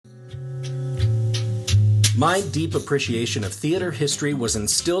My deep appreciation of theater history was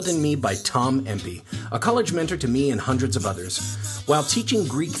instilled in me by Tom Empey, a college mentor to me and hundreds of others. While teaching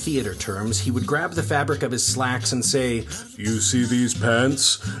Greek theater terms, he would grab the fabric of his slacks and say, "You see these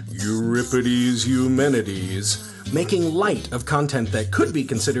pants? Euripides Eumenides," making light of content that could be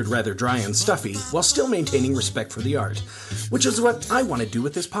considered rather dry and stuffy while still maintaining respect for the art, which is what I want to do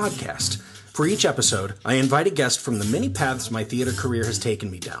with this podcast. For each episode, I invite a guest from the many paths my theater career has taken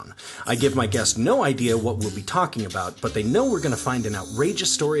me down. I give my guest no idea what we'll be talking about, but they know we're going to find an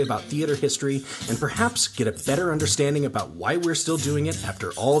outrageous story about theater history and perhaps get a better understanding about why we're still doing it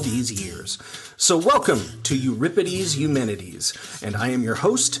after all these years. So welcome to Euripides Eumenides, and I am your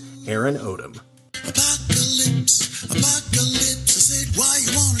host, Aaron Odom. Apocalypse, apocalypse, I said, why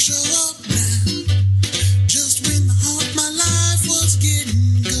you wanna show up now? Just when the heart of my life was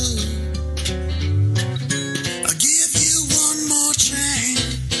getting good. I'll give you one more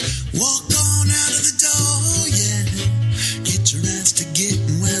chance. Walk on out of the door, yeah. Get your ass to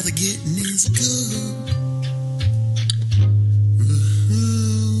getting where the getting is good.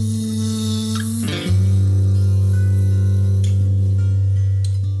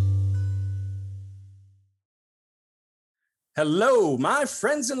 Hello, my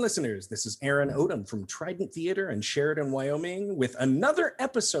friends and listeners. This is Aaron Odom from Trident Theater in Sheridan, Wyoming, with another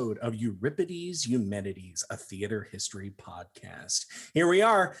episode of Euripides Eumenides, a theater history podcast. Here we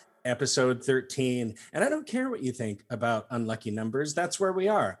are, episode 13. And I don't care what you think about unlucky numbers. That's where we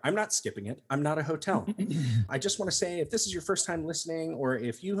are. I'm not skipping it. I'm not a hotel. I just want to say, if this is your first time listening, or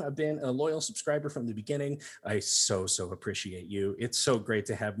if you have been a loyal subscriber from the beginning, I so appreciate you. It's so great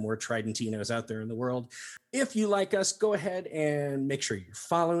to have more Tridentinos out there in the world. If you like us, go ahead and make sure you're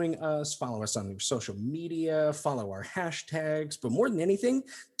following us. Follow us on your social media. Follow our hashtags. But more than anything,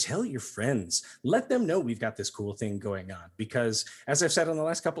 tell your friends. Let them know we've got this cool thing going on. Because as I've said on the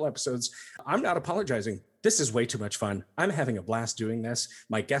last couple episodes, I'm not apologizing. This is way too much fun. I'm having a blast doing this.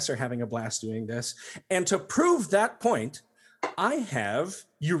 My guests are having a blast doing this. And to prove that point, I have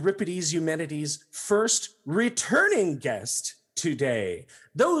Euripides Eumenides' first returning guest today.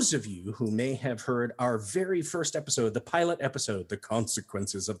 Those of you who may have heard our very first episode, the pilot episode, The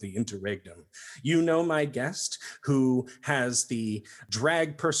Consequences of the Interregnum, you know my guest who has the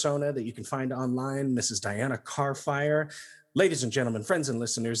drag persona that you can find online, Mrs. Diana Carfire. Ladies and gentlemen, friends and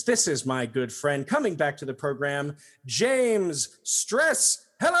listeners, this is my good friend coming back to the program, James Stress.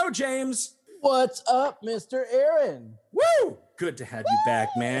 Hello, James. What's up, Mr. Aaron? Woo! Good to have you back,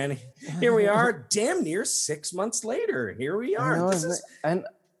 man. Here we are, damn near 6 months later. Here we are. And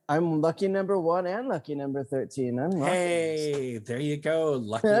I'm lucky number 1 and lucky number 13. I'm lucky. Hey, there you go.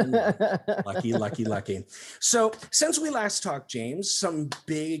 Lucky. So since we last talked, James, some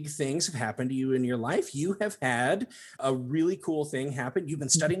big things have happened to you in your life. You have had a really cool thing happen. You've been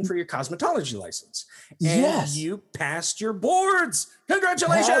studying for your cosmetology license. And yes. You passed your boards.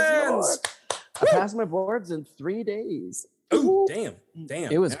 Congratulations. I passed my boards in 3 days. Oh, damn.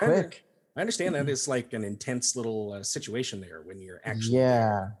 It was quick. I understand that it's like an intense little situation there when you're actually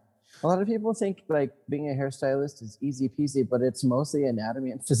there. A lot of people think like being a hairstylist is easy peasy, but it's mostly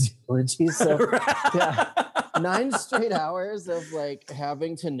anatomy and physiology. So yeah, 9 straight hours of like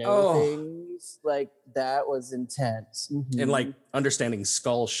having to know things like that was intense. Mm-hmm. And like understanding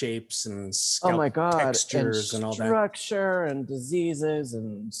skull shapes and scalp textures and all that. Structure and diseases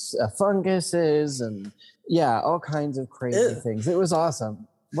and funguses and all kinds of crazy things. It was awesome.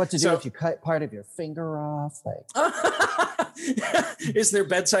 What to do if you cut part of your finger off? Like, is there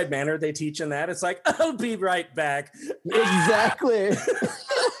bedside manner they teach in that? It's like, I'll be right back. Exactly.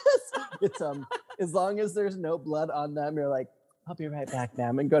 It's as long as there's no blood on them, you're like, I'll be right back,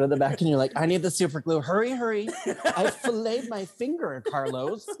 ma'am, and go to the back and you're like, I need the super glue. Hurry. I filleted my finger,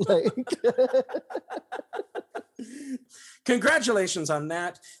 Carlos. Like. Congratulations on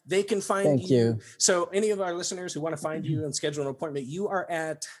that. They can find Thank you. So any of our listeners who want to find you and schedule an appointment, you are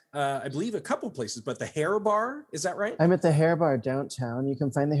at, I believe, a couple places, but the Hair Bar, is that right? I'm at the Hair Bar downtown. You can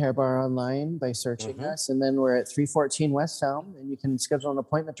find the Hair Bar online by searching us. And then we're at 314 West Elm, and you can schedule an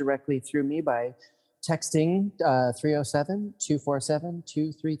appointment directly through me by texting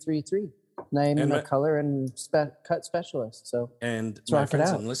 307-247-2333. And I'm a color and cut specialist. So my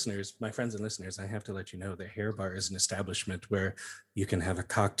friends and listeners, I have to let you know the Hair Bar is an establishment where you can have a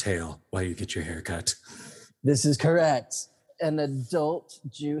cocktail while you get your hair cut. This is correct. An adult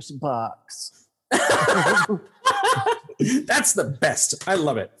juice box. That's the best. I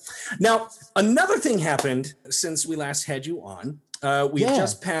love it. Now, another thing happened since we last had you on. We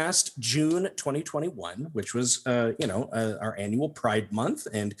just passed June 2021, which was, our annual Pride Month.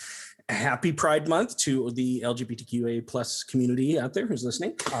 And happy Pride Month to the LGBTQA plus community out there who's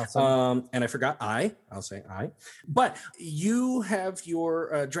listening. Awesome. And I forgot I'll say I, but you have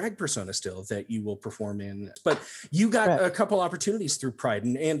your drag persona still that you will perform in, but you got a couple opportunities through Pride.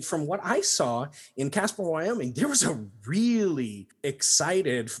 And from what I saw in Casper, Wyoming, there was a really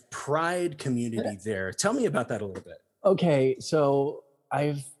excited Pride community there. Tell me about that a little bit. Okay, so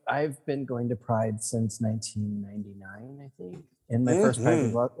I've been going to Pride since 1999, I think. And my first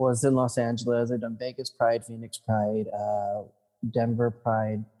Pride was in Los Angeles. I've done Vegas Pride, Phoenix Pride, Denver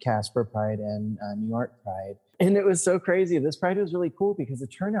Pride, Casper Pride, and New York Pride. And it was so crazy. This Pride was really cool because the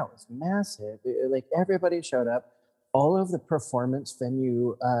turnout was massive. Like everybody showed up. All of the performance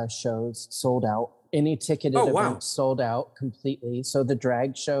venue shows sold out. Any ticketed event sold out completely. So the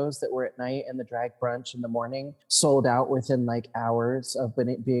drag shows that were at night and the drag brunch in the morning sold out within like hours of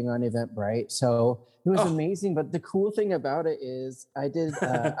being on Eventbrite. So it was amazing. But the cool thing about it is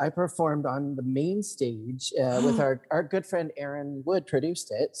I performed on the main stage with our good friend Aaron Wood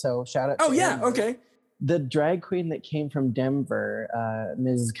produced it. So shout out to Aaron Wood. Okay. The drag queen that came from Denver,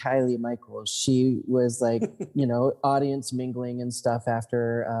 Ms. Kylie Michaels, she was like, audience mingling and stuff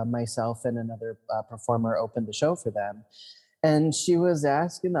after myself and another performer opened the show for them. And she was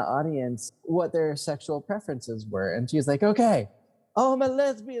asking the audience what their sexual preferences were. And she was like, okay, all my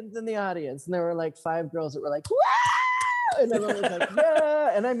lesbians in the audience. And there were like 5 girls that were like, wah! And everyone was like,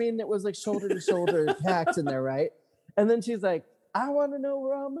 yeah. And I mean, it was like shoulder to shoulder packed in there, right? And then she's like, I want to know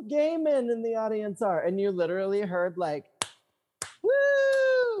where all my gay men in the audience are. And you literally heard like,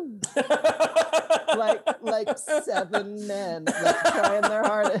 woo! like 7 men like trying their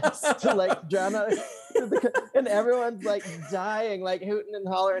hardest to like drown out. And everyone's like dying, like hooting and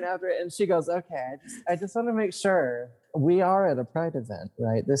hollering after it. And she goes, okay, I just want to make sure we are at a Pride event,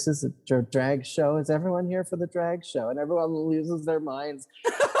 right? This is a drag show. Is everyone here for the drag show? And everyone loses their minds.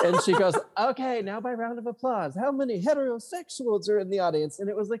 And she goes, okay, now by round of applause, how many heterosexuals are in the audience? And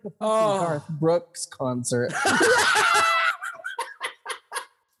it was like a fucking Garth Brooks concert.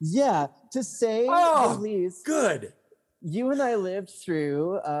 Yeah, to say the least. Good. You and I lived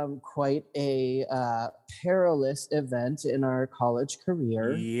through quite a perilous event in our college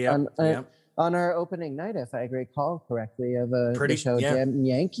career. On our opening night, if I recall correctly, of the show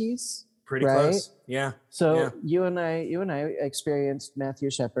Yankees. Pretty close. Yeah. So you and I experienced Matthew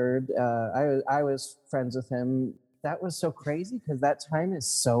Shepard. I was friends with him. That was so crazy because that time is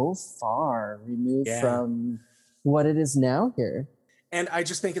so far removed from what it is now here. And I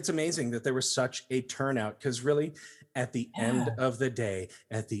just think it's amazing that there was such a turnout because really at the end of the day,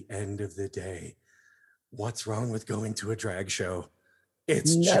 what's wrong with going to a drag show?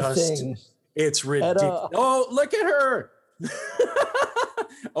 It's nothing. It's ridiculous. Oh, look at her.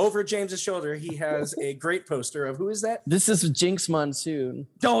 Over James's shoulder, he has a great poster of who is that? This is Jinx Monsoon.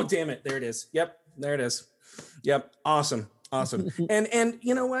 Oh, damn it. There it is. Yep. There it is. Yep. Awesome. And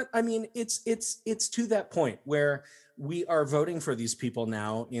you know what? I mean, it's to that point where we are voting for these people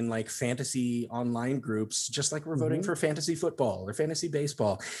now in like fantasy online groups, just like we're voting for fantasy football or fantasy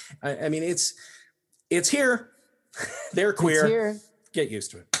baseball. I mean, it's here. They're queer. It's here. Get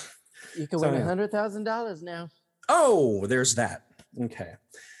used to it. You can win $100,000 now. Oh, there's that. Okay.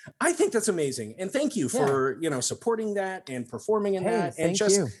 I think that's amazing. And thank you for, supporting that and performing in that.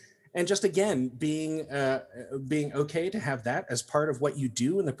 And just again, being okay to have that as part of what you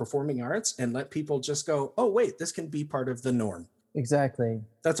do in the performing arts and let people just go, oh, wait, this can be part of the norm. Exactly.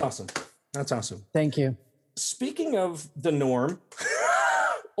 That's awesome. Thank you. Speaking of the norm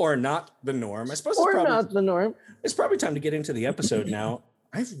or not the norm, I suppose not the norm. It's probably time to get into the episode now.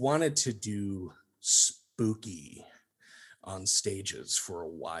 I've wanted to do spooky on stages for a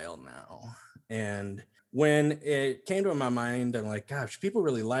while now. And when it came to my mind, I'm like, gosh, people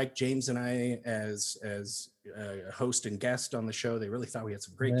really like James and I as host and guest on the show. They really thought we had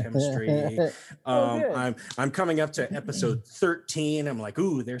some great chemistry. I'm coming up to episode 13. I'm like,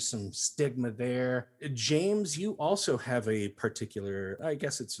 ooh, there's some stigma there. James, you also have a particular, I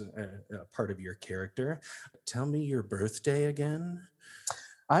guess it's a part of your character. Tell me your birthday again.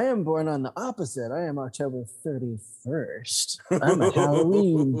 I am born on the opposite. I am October 31st. I'm a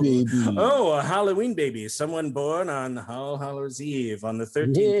Halloween baby. Oh, a Halloween baby. Someone born on All Hallows Eve on the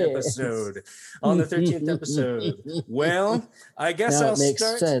 13th episode. On the 13th episode. Well, I guess I'll makes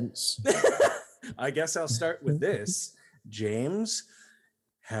start. Sense. I guess I'll start with this. James,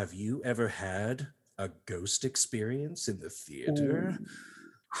 have you ever had a ghost experience in the theater?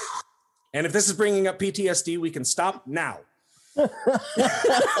 And if this is bringing up PTSD, we can stop now.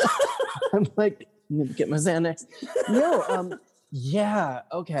 I'm like, I'm gonna get my Xanax. No, yeah,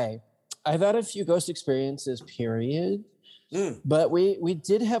 okay. I've had a few ghost experiences, period. But we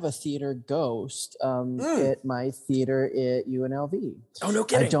did have a theater ghost at my theater at UNLV. Oh, no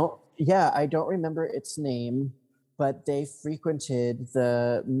kidding. I don't remember its name, but they frequented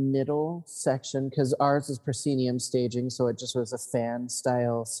the middle section because ours is proscenium staging, so it just was a fan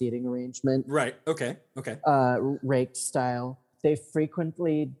style seating arrangement. Right. Okay. Raked style. They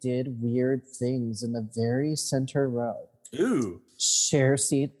frequently did weird things in the very center row. Ooh. Chair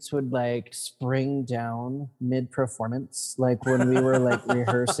seats would like spring down mid-performance, like when we were like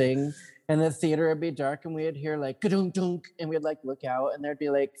rehearsing, and the theater would be dark, and we'd hear like ka-dunk dunk, and we'd like look out, and there'd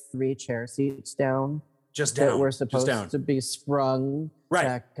be like 3 chair seats down, that were supposed to be sprung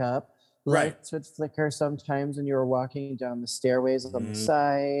back up. Lights would flicker sometimes, and you were walking down the stairways on the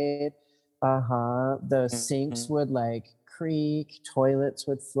side. The sinks would like creak, toilets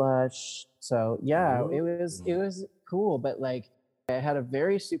would flush. So yeah, it was cool, but like I had a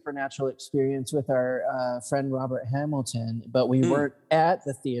very supernatural experience with our friend Robert Hamilton, but we weren't at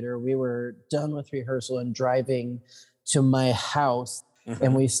the theater. We were done with rehearsal and driving to my house,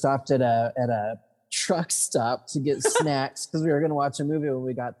 and we stopped at a truck stop to get snacks because we were going to watch a movie when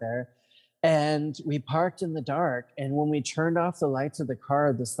we got there. And we parked in the dark, and when we turned off the lights of the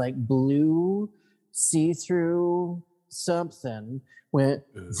car, this like blue see-through something went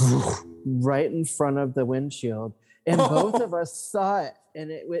right in front of the windshield. And both of us saw it,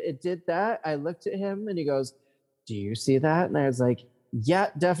 and it did that. I looked at him, and he goes, "Do you see that?" And I was like, "Yeah,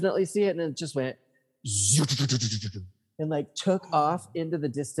 definitely see it." And it just went and like took off into the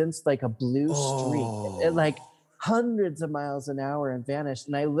distance like a blue streak, at like hundreds of miles an hour, and vanished.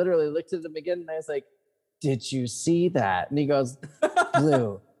 And I literally looked at him again, and I was like, "Did you see that?" And he goes,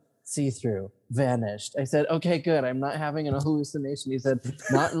 "Blue, see-through, vanished." I said, "Okay, good. I'm not having an hallucination." He said,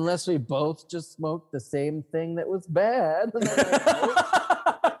 "Not unless we both just smoked the same thing that was bad." And I'm like,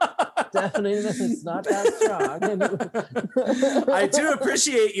 "Nope, definitely, it's not that strong." I do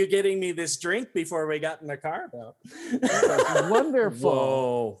appreciate you getting me this drink before we got in the car, though. That's wonderful.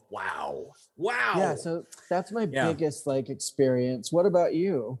 Whoa! Wow! Yeah, so that's my biggest like experience. What about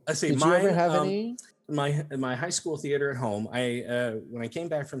you? I see. Did you ever have any? My high school theater at home, when I came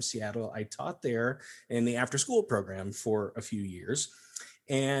back from Seattle, I taught there in the after school program for a few years,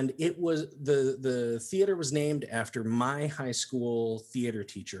 and it was the theater was named after my high school theater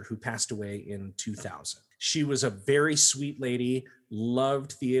teacher who passed away in 2000. She was a very sweet lady,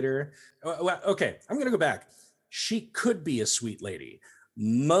 loved theater. Okay, I'm gonna go back. She could be a sweet lady.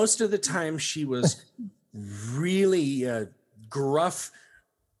 Most of the time, she was really gruff,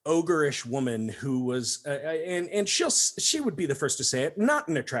 ogreish woman who was and she would be the first to say it, not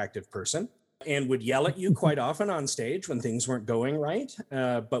an attractive person, and would yell at you quite often on stage when things weren't going right,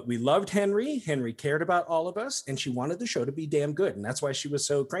 but we loved Henry cared about all of us, and she wanted the show to be damn good, and that's why she was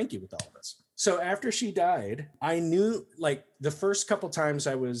so cranky with all of us. So after she died, I knew, like, the first couple times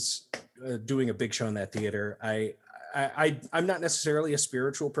I was doing a big show in that theater, I'm not necessarily a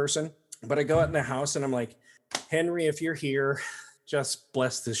spiritual person, but I go out in the house and I'm like, "Henry, if you're here, just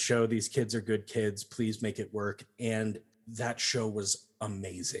bless this show. These kids are good kids. Please make it work." And that show was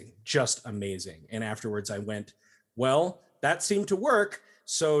amazing, just amazing. And afterwards I went, "Well, that seemed to work,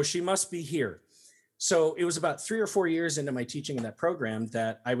 so she must be here." So it was about 3 or 4 years into my teaching in that program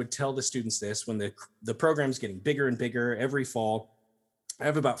that I would tell the students this when the program's getting bigger and bigger every fall. I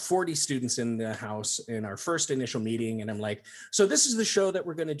have about 40 students in the house in our first initial meeting. And I'm like, "So this is the show that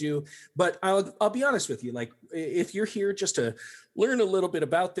we're going to do. But I'll be honest with you. Like, if you're here just to learn a little bit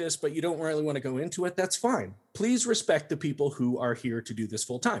about this, but you don't really want to go into it, that's fine. Please respect the people who are here to do this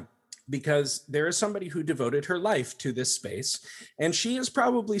full time, because there is somebody who devoted her life to this space, and she is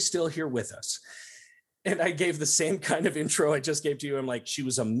probably still here with us." And I gave the same kind of intro I just gave to you. I'm like, "She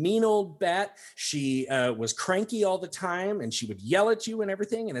was a mean old bat. She was cranky all the time, and she would yell at you and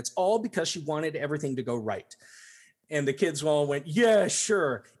everything. And it's all because she wanted everything to go right." And the kids all went, "Yeah,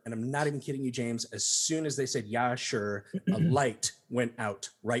 sure." And I'm not even kidding you, James. As soon as they said, "Yeah, sure," a light went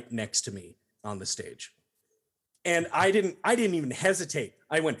out right next to me on the stage. And I didn't even hesitate.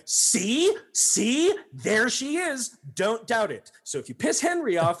 I went, see, there she is. Don't doubt it. So if you piss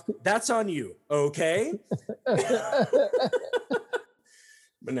Henry off, that's on you. Okay.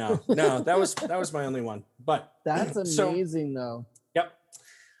 But no, that was my only one. But that's amazing though. Yep.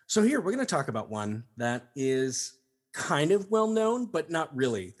 So here we're going to talk about one that is kind of well known, but not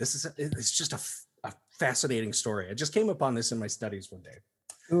really. It's just a fascinating story. I just came upon this in my studies one day.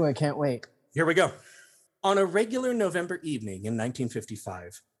 Ooh, I can't wait. Here we go. On a regular November evening in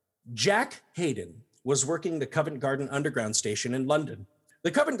 1955, Jack Hayden was working the Covent Garden Underground station in London. The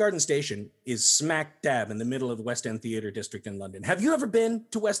Covent Garden station is smack dab in the middle of the West End Theatre District in London. Have you ever been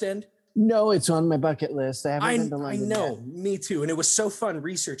to West End? No, it's on my bucket list. I haven't I been to London know, me too. And it was so fun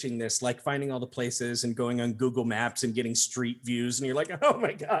researching this, like finding all the places and going on Google Maps and getting street views. And you're like, oh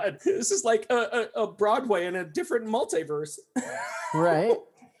my God, this is like a Broadway in a different multiverse. yet. Right?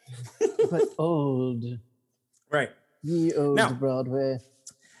 But old. Right. Ye old Now- Broadway.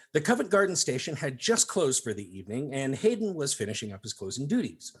 The Covent Garden station had just closed for the evening, and Hayden was finishing up his closing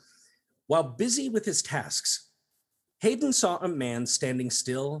duties. While busy with his tasks, Hayden saw a man standing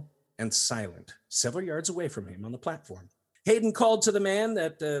still and silent several yards away from him on the platform. Hayden called to the man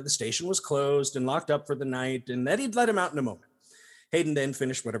that the station was closed and locked up for the night and that he'd let him out in a moment. Hayden then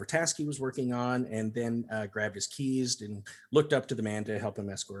finished whatever task he was working on and then grabbed his keys and looked up to the man to help him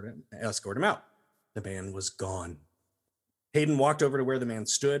escort him out. The man was gone. Hayden walked over to where the man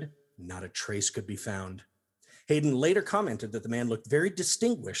stood. Not a trace could be found. Hayden later commented that the man looked very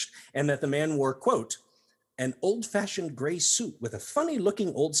distinguished and that the man wore, quote, an old-fashioned gray suit with a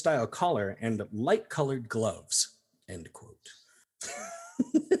funny-looking old-style collar and light-colored gloves, end quote.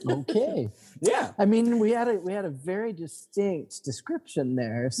 Okay. Yeah. I mean, we had a very distinct description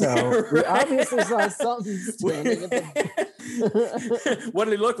there. So we obviously saw something standing at the... What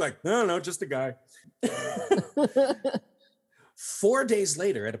did he look like? I don't know, just a guy. 4 days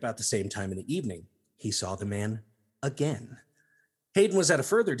later, at about the same time in the evening, he saw the man again. Hayden was at a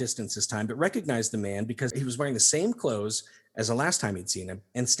further distance this time, but recognized the man because he was wearing the same clothes as the last time he'd seen him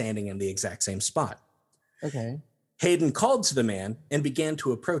and standing in the exact same spot. Okay. Hayden called to the man and began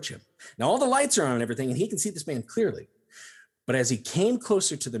to approach him. Now, all the lights are on and everything, and he can see this man clearly. But as he came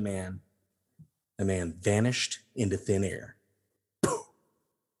closer to the man vanished into thin air.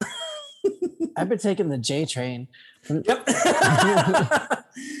 I've been taking the J train. Yep.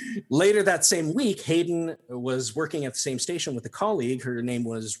 Later that same week, Hayden was working at the same station with a colleague. Her name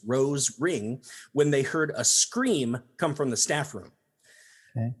was Rose Ring, when they heard a scream come from the staff room.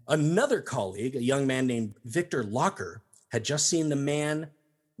 Okay. Another colleague, a young man named Victor Locker, had just seen the man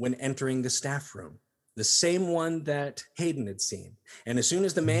when entering the staff room, the same one that Hayden had seen. And as soon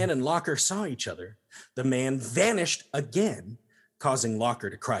as the man and Locker saw each other, the man vanished again, causing Locker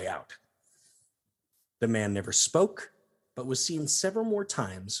to cry out. The man never spoke, but was seen several more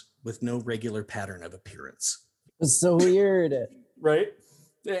times with no regular pattern of appearance. It's so weird. Right?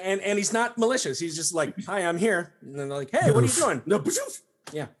 And he's not malicious. He's just like, hi, I'm here. And then they're like, hey, what are you doing? No,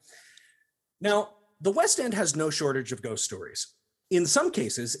 yeah. Now, the West End has no shortage of ghost stories. In some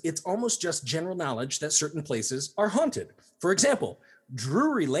cases, it's almost just general knowledge that certain places are haunted. For example,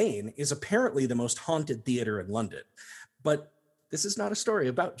 Drury Lane is apparently the most haunted theater in London. But this is not a story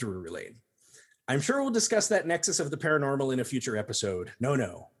about Drury Lane. I'm sure we'll discuss that nexus of the paranormal in a future episode.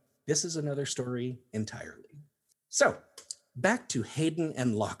 No. This is another story entirely. So, back to Hayden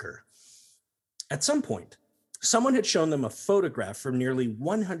and Locker. At some point, someone had shown them a photograph from nearly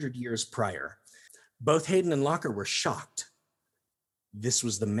 100 years prior. Both Hayden and Locker were shocked. This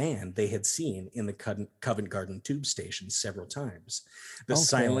was the man they had seen in the Covent Garden tube station several times. The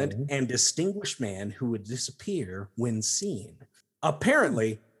silent and distinguished man who would disappear when seen.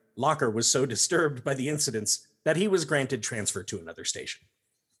 Apparently, Locker was so disturbed by the incidents that he was granted transfer to another station.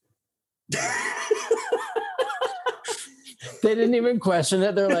 They didn't even question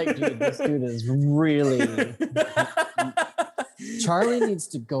it. They're like, dude, this dude is really... Charlie needs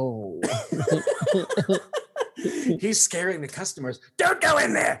to go. He's scaring the customers. Don't go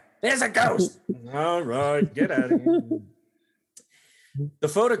in there. There's a ghost. All right, get out of here. The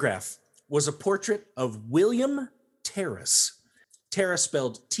photograph was a portrait of William Terrace. Terrace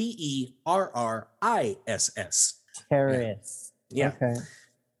spelled Terriss. Terrace. Yeah. Okay.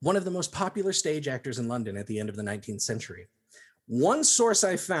 One of the most popular stage actors in London at the end of the 19th century. One source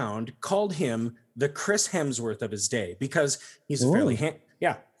I found called him the Chris Hemsworth of his day because he's a fairly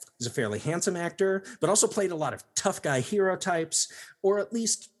he's a fairly handsome actor, but also played a lot of tough guy hero types, or at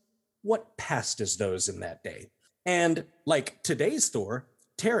least what passed as those in that day. And like today's Thor,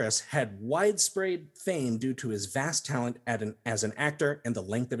 Terrace had widespread fame due to his vast talent as an actor and the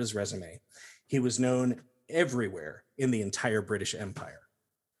length of his resume. He was known everywhere in the entire British Empire.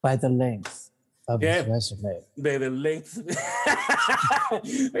 By the length of his resume. By the length.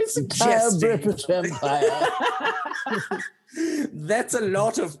 It's Entire British Empire. That's a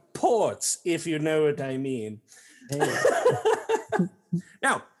lot of ports, if you know what I mean. Hey.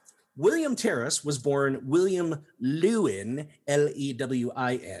 Now, William Terrace was born William Lewin,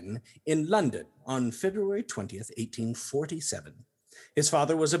 Lewin, in London on February 20th, 1847. His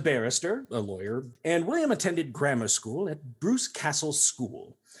father was a barrister, a lawyer, and William attended grammar school at Bruce Castle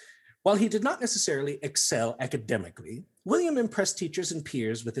School. While he did not necessarily excel academically, William impressed teachers and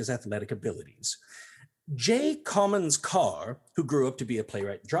peers with his athletic abilities. J. Commons Carr, who grew up to be a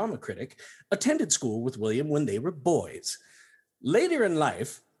playwright drama critic, attended school with William when they were boys. Later in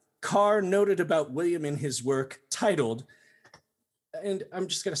life, Carr noted about William in his work titled, and I'm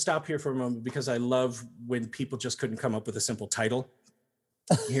just going to stop here for a moment because I love when people just couldn't come up with a simple title.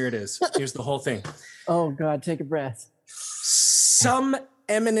 Here it is. Here's the whole thing. Oh, God, take a breath. Some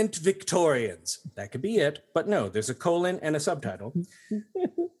Eminent Victorians. That could be it, but no, there's a colon and a subtitle.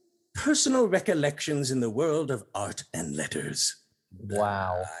 Personal recollections in the world of art and letters.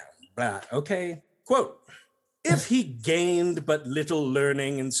 Wow. Blah. Okay. Quote, if he gained but little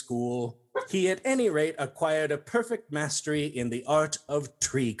learning in school, he at any rate acquired a perfect mastery in the art of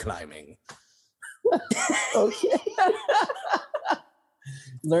tree climbing. Okay.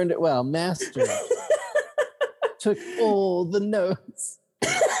 Learned it well, mastered. Took all the notes.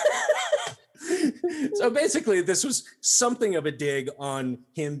 So basically, this was something of a dig on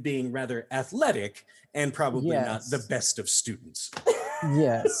him being rather athletic and probably not the best of students.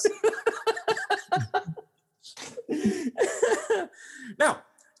 Yes. Now,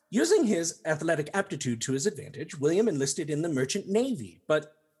 using his athletic aptitude to his advantage, William enlisted in the Merchant Navy,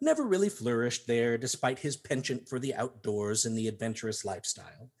 but never really flourished there despite his penchant for the outdoors and the adventurous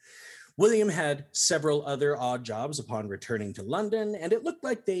lifestyle. William had several other odd jobs upon returning to London, and it looked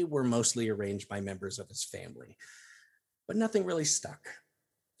like they were mostly arranged by members of his family. But nothing really stuck.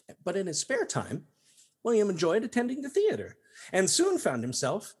 But in his spare time, William enjoyed attending the theater and soon found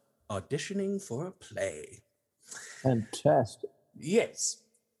himself auditioning for a play. Fantastic. Yes.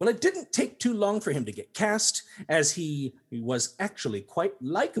 Well, it didn't take too long for him to get cast, as he was actually quite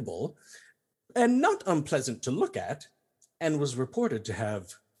likable and not unpleasant to look at, and was reported to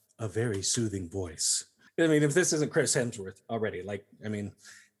have a very soothing voice. I mean, if this isn't Chris Hemsworth already,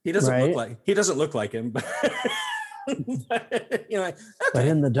 he doesn't look like him, but, but okay. But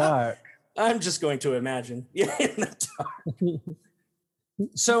in the dark. I'm just going to imagine. Yeah, in the dark.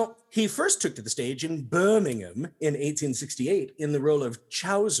 So he first took to the stage in Birmingham in 1868 in the role of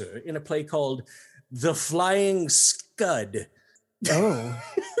Chowser in a play called The Flying Scud. Oh.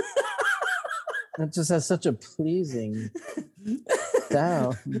 That just has such a pleasing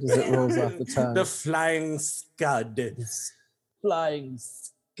sound as it rolls off the tongue. The Flying Scud. Flying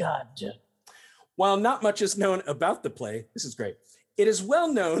Scud. While not much is known about the play, this is great. It is well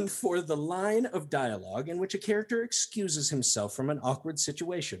known for the line of dialogue in which a character excuses himself from an awkward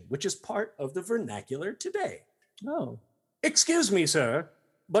situation, which is part of the vernacular today. Oh. Excuse me, sir,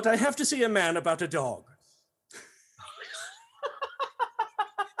 but I have to see a man about a dog.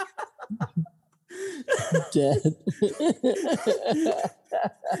 Dead.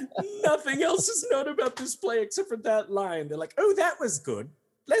 Nothing else is known about this play except for that line. They're like, oh, that was good.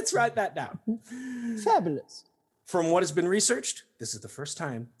 Let's write that down. Fabulous. From what has been researched, this is the first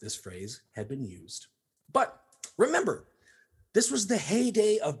time this phrase had been used. But remember, this was the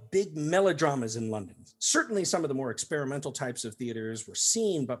heyday of big melodramas in London. Certainly some of the more experimental types of theaters were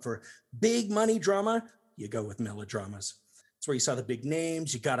seen, but for big money drama, you go with melodramas. It's where you saw the big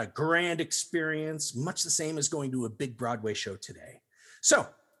names, you got a grand experience, much the same as going to a big Broadway show today. So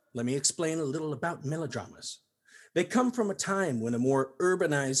let me explain a little about melodramas. They come from a time when a more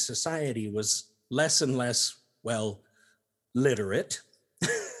urbanized society was less and less, well, literate.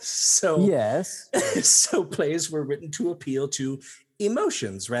 Yes. So plays were written to appeal to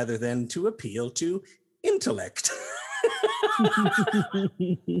emotions rather than to appeal to intellect.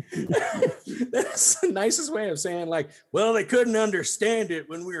 That's the nicest way of saying, like, well, they couldn't understand it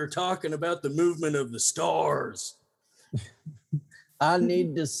when we were talking about the movement of the stars. I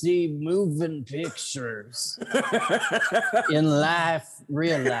need to see moving pictures in life,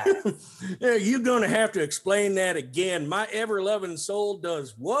 real life. Yeah, you're going to have to explain that again. My ever-loving soul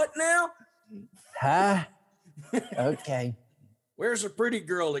does what now? Huh? Okay. Where's the pretty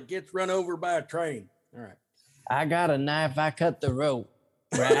girl that gets run over by a train? All right. I got a knife. I cut the rope.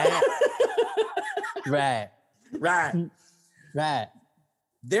 Right? Right.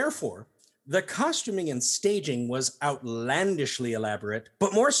 Therefore, the costuming and staging was outlandishly elaborate,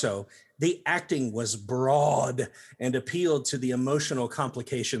 but more so, the acting was broad and appealed to the emotional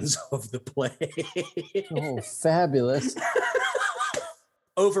complications of the play. Oh, fabulous.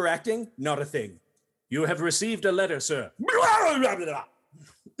 Overacting, not a thing. You have received a letter, sir.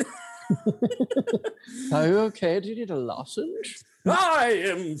 Are you okay? Do you need a lozenge? I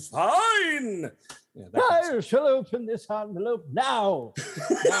am fine. Yeah, I shall open this envelope now.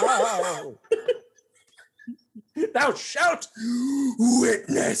 Now. Thou shalt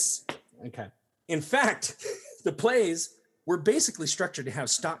witness. Okay. In fact, the plays were basically structured to have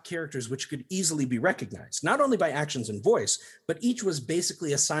stock characters which could easily be recognized, not only by actions and voice, but each was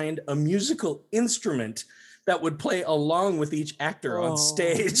basically assigned a musical instrument that would play along with each actor on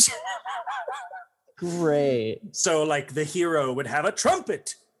stage. Great. So like the hero would have a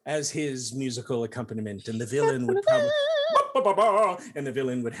trumpet as his musical accompaniment, and the villain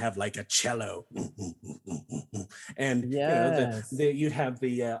would have like a cello. And yes. You'd have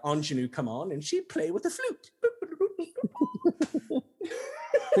the ingenue come on and she'd play with the flute.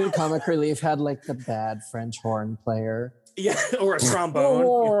 Comic Relief had like the bad French horn player. Yeah, or a trombone.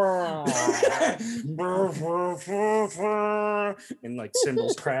 And like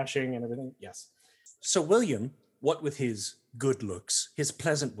cymbals crashing and everything. Yes. So William, what with his good looks, his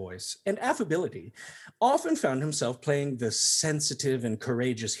pleasant voice, and affability, often found himself playing the sensitive and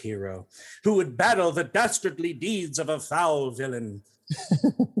courageous hero who would battle the dastardly deeds of a foul villain.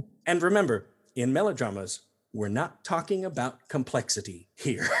 And remember, in melodramas, we're not talking about complexity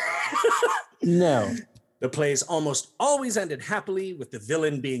here. No. The plays almost always ended happily, with the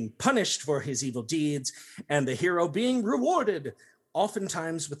villain being punished for his evil deeds and the hero being rewarded,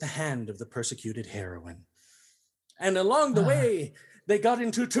 oftentimes with the hand of the persecuted heroine. And along the way, they got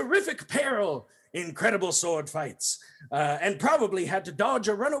into terrific peril, incredible sword fights, and probably had to dodge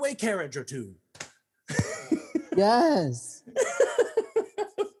a runaway carriage or two. Yes.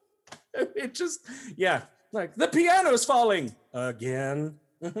 It just, yeah, like the piano's falling again.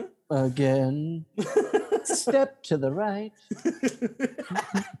 Again. Step to the right.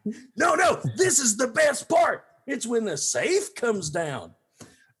 No, this is the best part. It's when the safe comes down.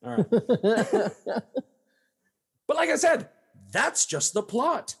 All right. But like I said, that's just the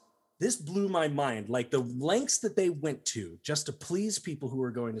plot. This blew my mind. Like the lengths that they went to just to please people who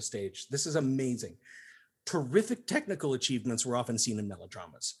were going to stage. This is amazing. Terrific technical achievements were often seen in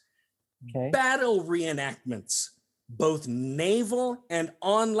melodramas. Okay. Battle reenactments, both naval and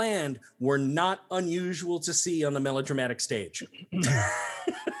on land, were not unusual to see on the melodramatic stage.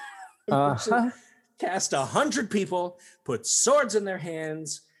 Cast 100 people, put swords in their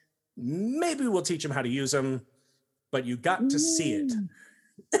hands. Maybe we'll teach them how to use them, but you got to see it.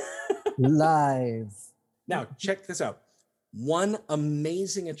 Live. Now, check this out. One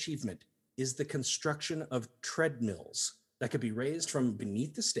amazing achievement is the construction of treadmills that could be raised from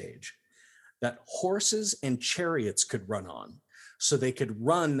beneath the stage that horses and chariots could run on, so they could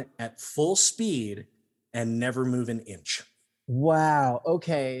run at full speed and never move an inch. Wow.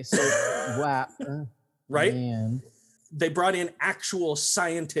 Okay. So, wow. Right? Man. They brought in actual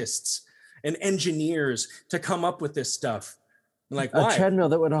scientists and engineers to come up with this stuff. Like, why? A treadmill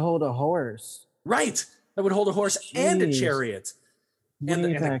that would hold a horse. Right. That would hold a horse and a Jeez. chariot. And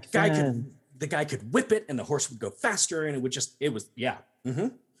Way the back guy then. could whip it and the horse would go faster, and it was, yeah. Mm-hmm.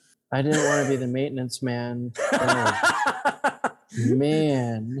 I didn't want to be the maintenance man. Oh,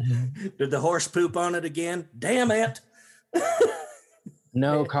 man. Did the horse poop on it again? Damn it.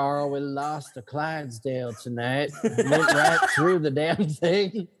 No, Carl, we lost the Clydesdale tonight. Went right through the damn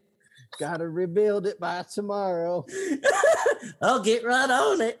thing. Gotta rebuild it by tomorrow. I'll get right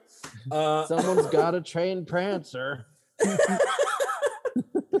on it. Someone's got to train Prancer.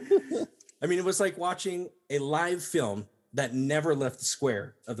 I mean, it was like watching a live film that never left the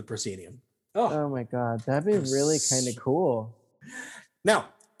square of the proscenium. Oh my God, that'd be really kind of cool. Now,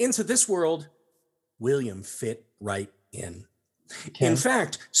 into this world, William fit right in. Okay. In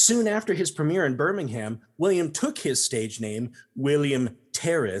fact, soon after his premiere in Birmingham, William took his stage name, William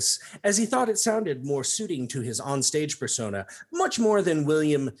Terrace, as he thought it sounded more suiting to his onstage persona, much more than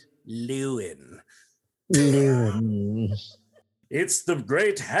William Lewin. Lewin. It's the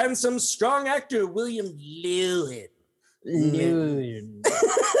great, handsome, strong actor, William Lewin. Lewin.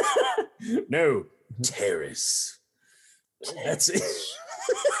 No, Terrace. That's it.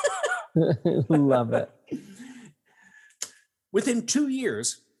 Love it. Within 2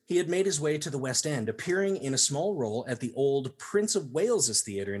 years, he had made his way to the West End, appearing in a small role at the old Prince of Wales's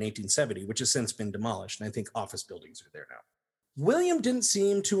Theatre in 1870, which has since been demolished, and I think office buildings are there now. William didn't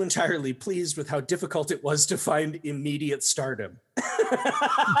seem too entirely pleased with how difficult it was to find immediate stardom.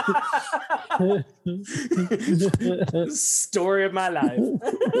 Story of my life.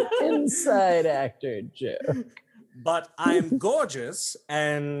 Inside actor joke. But I'm gorgeous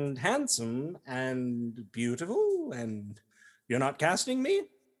and handsome and beautiful, and you're not casting me?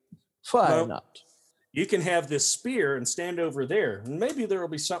 Why Well, not? You can have this spear and stand over there, and maybe there will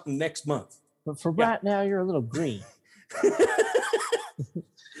be something next month. But for right now, you're a little green.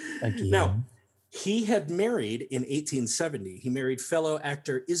 Again. Now, he had married in 1870. He married fellow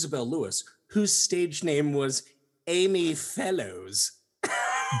actor Isabel Lewis, whose stage name was Amy Fellows.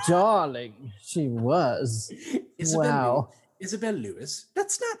 Darling, she was. Wow. Isabel Lewis.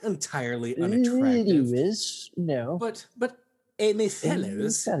 That's not entirely unattractive. Lewis, no. But Amy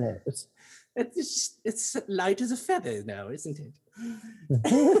Fellows. Fellows. It's light as a feather now, isn't it?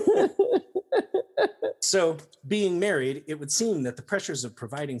 So, being married, it would seem that the pressures of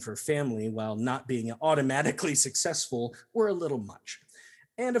providing for a family while not being automatically successful were a little much.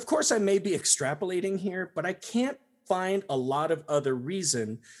 And of course, I may be extrapolating here, but I can't find a lot of other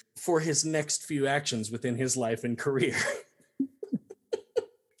reason for his next few actions within his life and career.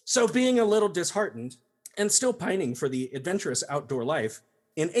 So, being a little disheartened and still pining for the adventurous outdoor life,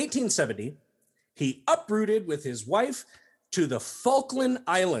 in 1870, he uprooted with his wife to the Falkland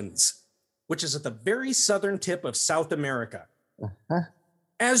Islands, which is at the very southern tip of South America. Uh-huh.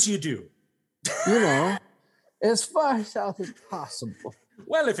 As you do. You know, as far south as possible.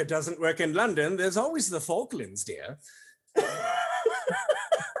 Well, if it doesn't work in London, there's always the Falklands, dear.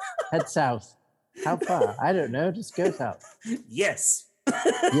 Head south. How far? I don't know. Just go south. Yes.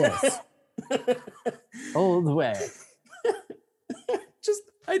 Yes. All the way. Just,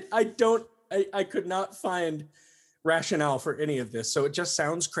 I could not find rationale for any of this. So it just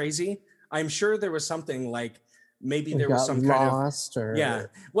sounds crazy. I'm sure there was something like, maybe there was some lost kind of, yeah.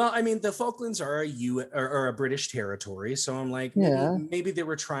 Well, I mean, the Falklands are a British territory. So I'm like, maybe they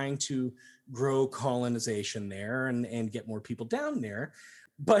were trying to grow colonization there and get more people down there.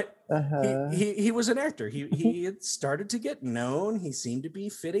 But he was an actor. He had started to get known. He seemed to be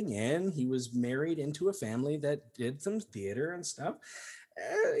fitting in. He was married into a family that did some theater and stuff.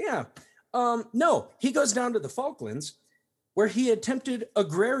 No, he goes down to the Falklands, where he attempted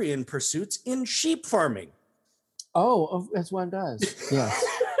agrarian pursuits in sheep farming. Oh, as one does. Yes.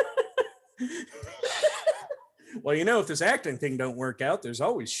 Well, you know, if this acting thing don't work out, there's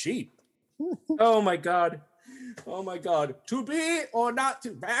always sheep. Oh my God. To be or not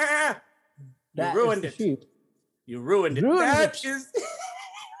to. You ruined it. Sheep. You ruined it. That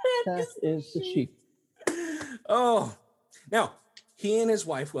is the sheep. Oh. Now, he and his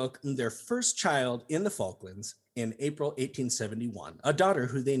wife welcomed their first child in the Falklands in April 1871, a daughter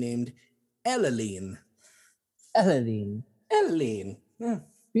who they named Elaline. Elaline.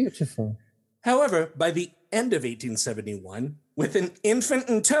 Beautiful. However, by the end of 1871, with an infant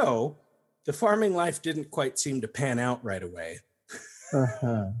in tow, the farming life didn't quite seem to pan out right away.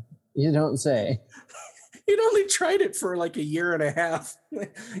 You don't say. He'd only tried it for like a year and a half.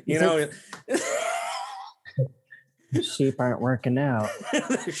 You know, sheep aren't working out.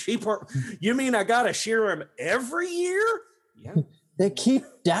 Sheep are. You mean I gotta shear them every year? Yeah. They keep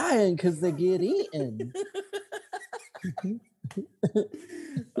dying because they get eaten.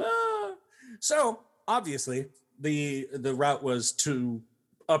 So obviously, the route was to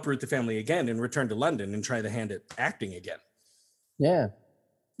uproot the family again and return to London and try the hand at acting again. Yeah.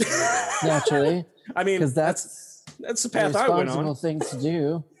 Naturally. I mean, because that's the path I went on. Responsible thing to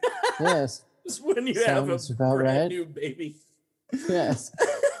do. Yes. When you have a brand new baby. Yes.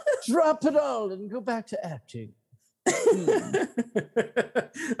 Drop it all and go back to acting. I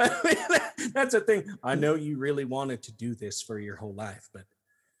mean, that's the thing. I know you really wanted to do this for your whole life, but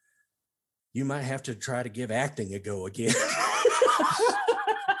you might have to try to give acting a go again.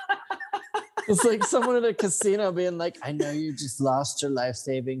 It's like someone at a casino being like, I know you just lost your life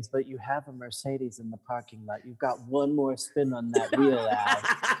savings, but you have a Mercedes in the parking lot. You've got one more spin on that wheel, Al.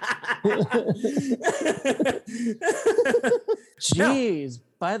 Jeez. No.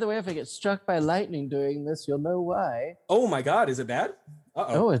 By the way, if I get struck by lightning doing this, you'll know why. Oh my God, is it bad?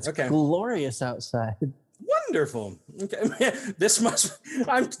 Uh-oh. Oh, it's glorious outside. Wonderful. Okay.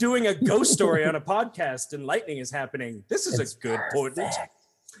 I'm doing a ghost story on a podcast and lightning is happening. This is a good point.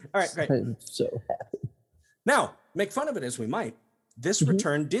 All right, great. I'm so happy. Now, make fun of it as we might, this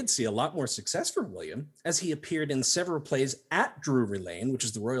return did see a lot more success for William, as he appeared in several plays at Drury Lane, which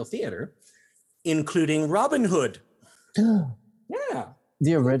is the Royal Theatre, including Robin Hood. Yeah.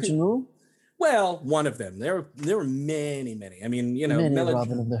 The original? Well, one of them. There were many. I mean, you know,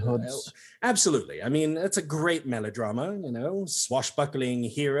 Robin of the Hoods. Absolutely. I mean, it's a great melodrama, you know, swashbuckling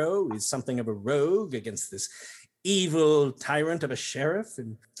hero is something of a rogue against this evil tyrant of a sheriff.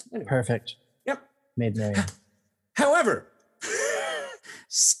 And anyway. Perfect. Yep. Made Mary. However,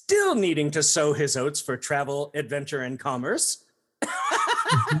 still needing to sow his oats for travel, adventure, and commerce,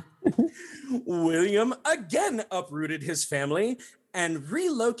 William again uprooted his family and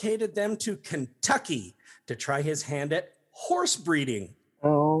relocated them to Kentucky to try his hand at horse breeding.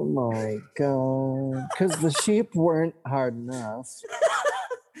 Oh my God. Because the sheep weren't hard enough.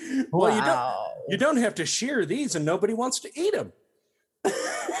 Well, you don't have to shear these and nobody wants to eat them.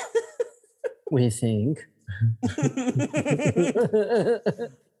 We think.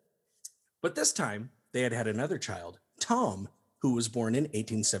 But this time, they had another child, Tom, who was born in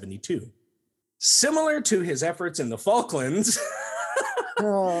 1872. Similar to his efforts in the Falklands,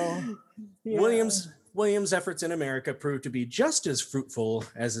 Oh, yeah. William's efforts in America proved to be just as fruitful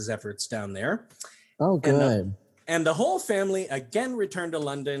as his efforts down there. Oh, good. And the whole family again returned to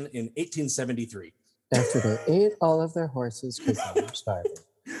London in 1873. After they ate all of their horses because they were starving.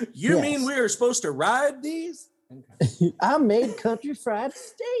 You Yes. mean we were supposed to ride these? Okay. I made country fried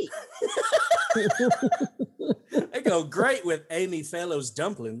steak. They go great with Amy Fallow's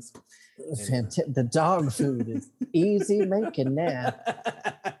dumplings. The dog food is easy making now.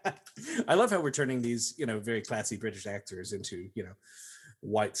 I love how we're turning these, very classy British actors into,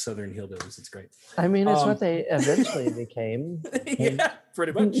 white Southern hillbillies. It's great. I mean, it's what they eventually became. Yeah,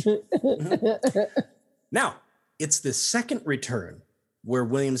 pretty much. Now, it's the second return where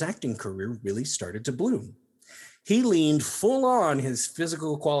William's acting career really started to bloom. He leaned full on his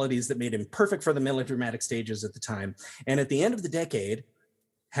physical qualities that made him perfect for the melodramatic stages at the time. And at the end of the decade,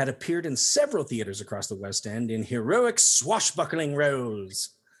 had appeared in several theaters across the West End in heroic swashbuckling roles.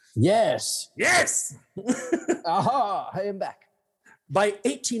 Yes. Yes! Aha, I am back. By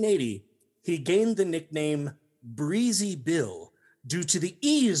 1880, he gained the nickname Breezy Bill due to the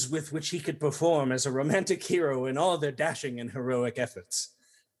ease with which he could perform as a romantic hero in all their dashing and heroic efforts.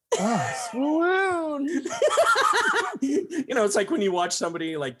 Oh, swoon. It's like when you watch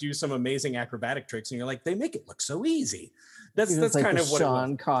somebody like do some amazing acrobatic tricks and you're like, they make it look so easy. That's Like kind of what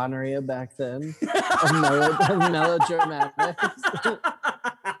Sean Connery of back then. of melodramatic.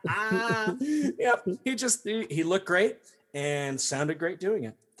 Yep. He looked great and sounded great doing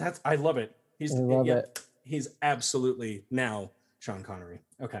it. I love it. I love it. He's absolutely now Sean Connery.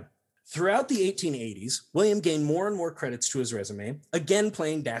 Okay. Throughout the 1880s, William gained more and more credits to his resume, again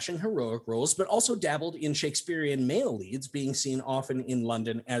playing dashing heroic roles, but also dabbled in Shakespearean male leads, being seen often in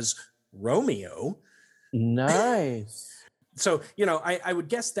London as Romeo. Nice. So, I would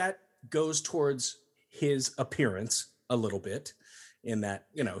guess that goes towards his appearance a little bit in that,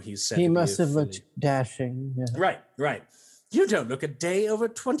 he's said He must have looked dashing. Yeah. Right. You don't look a day over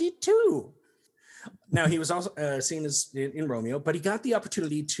 22. Now, he was also seen as in Romeo, but he got the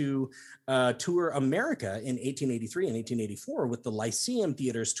opportunity to tour America in 1883 and 1884 with the Lyceum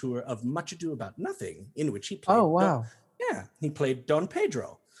Theater's tour of Much Ado About Nothing, in which he played. Oh, wow. He played Don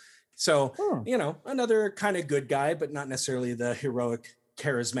Pedro. So, another kind of good guy, but not necessarily the heroic,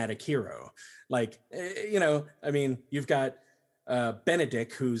 charismatic hero. Like, you've got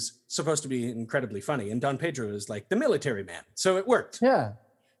Benedict, who's supposed to be incredibly funny, and Don Pedro is like the military man. So it worked. Yeah.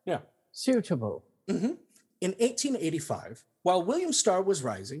 Yeah. Suitable. Mm-hmm. In 1885, while William's star was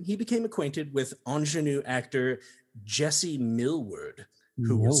rising, he became acquainted with ingenue actor Jesse Millward,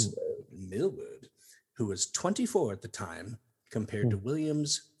 who was 24 at the time, compared to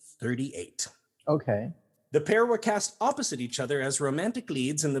William's 38. Okay. The pair were cast opposite each other as romantic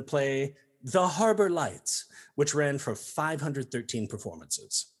leads in the play The Harbor Lights, which ran for 513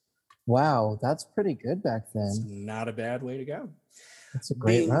 performances. Wow, that's pretty good back It's then. not a bad way to go. That's a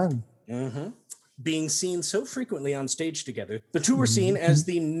great run. Mm-hmm. Being seen so frequently on stage together, the two were seen as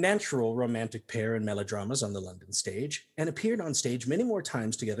the natural romantic pair in melodramas on the London stage and appeared on stage many more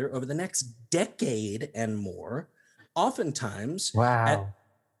times together over the next decade and more, oftentimes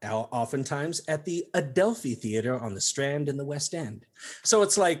at the Adelphi Theater on the Strand in the West End. So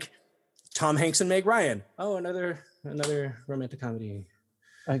it's like Tom Hanks and Meg Ryan. Oh, another romantic comedy.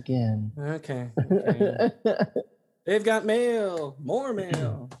 Again. Okay. They've got mail, more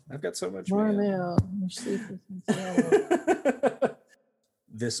mail. I've got so much More mail. mail.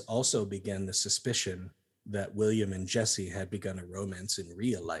 This also began the suspicion that William and Jessie had begun a romance in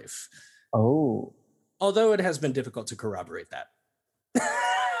real life. Oh. Although it has been difficult to corroborate that.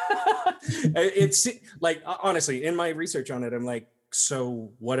 It's like, honestly, in my research on it, I'm like,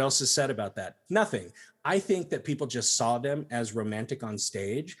 so what else is said about that? Nothing. I think that people just saw them as romantic on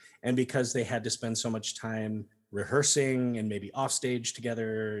stage, and because they had to spend so much time rehearsing and maybe off stage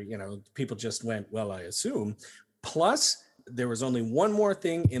together, people just went, well, I assume. Plus, there was only one more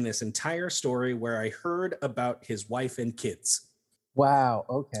thing in this entire story where I heard about his wife and kids. Wow.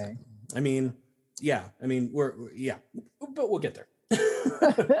 Okay. But we'll get there.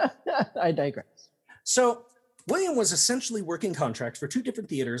 I digress. So William was essentially working contracts for two different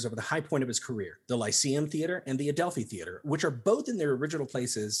theaters over the high point of his career, the Lyceum Theater and the Adelphi Theater, which are both in their original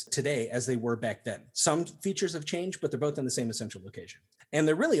places today as they were back then. Some features have changed, but they're both in the same essential location. And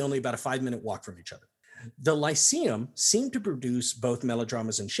they're really only about a 5-minute walk from each other. The Lyceum seemed to produce both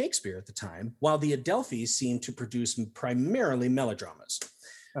melodramas and Shakespeare at the time, while the Adelphi seemed to produce primarily melodramas.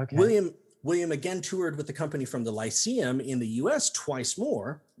 Okay. William again toured with the company from the Lyceum in the US twice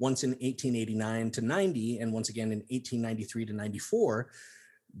more, once in 1889 to 90, and once again in 1893 to 94.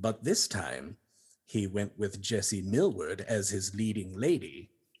 But this time, he went with Jessie Millwood as his leading lady.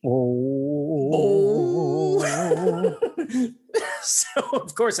 So,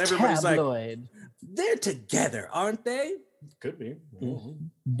 of course, everybody's Tabloid. like, they're together, aren't they? Could be.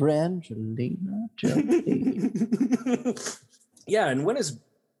 Brangelina Jolie. Yeah, and when is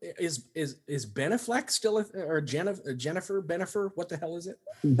Ben Affleck still or Jennifer Benifer? What the hell is it?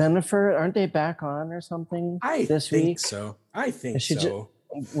 Benifer, aren't they back on or something this think week? So. I think so.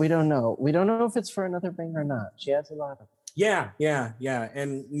 We don't know. We don't know if it's for another thing or not. She has a lot of. Yeah.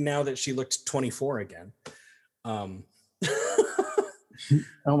 And now that she looked 24 again. Oh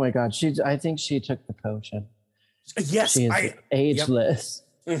my God. I think she took the potion. Yes. She is ageless.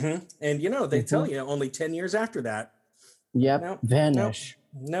 Yep. Mm-hmm. And they tell you only 10 years after that. Yep. Vanish.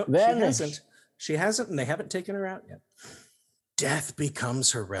 No, She hasn't, and they haven't taken her out yet. Death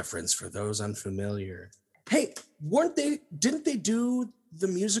becomes her reference for those unfamiliar. Hey, didn't they do the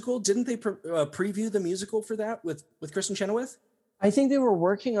musical? Didn't they preview the musical for that with Kristen Chenoweth? I think they were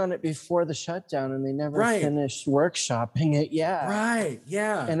working on it before the shutdown and they never finished workshopping it. Yeah. Right.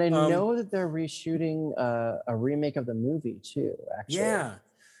 Yeah. And I know that they're reshooting a remake of the movie too, actually. Yeah.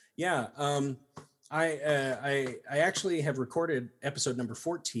 Yeah. I actually have recorded episode number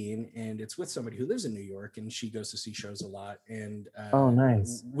 14, and it's with somebody who lives in New York, and she goes to see shows a lot. And oh,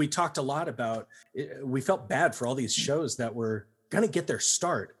 nice. We talked a lot about it. We felt bad for all these shows that were going to get their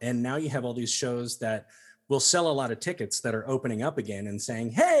start, and now you have all these shows that will sell a lot of tickets that are opening up again and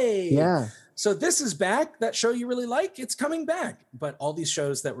saying, "Hey, yeah, so this is back. That show you really like, it's coming back." But all these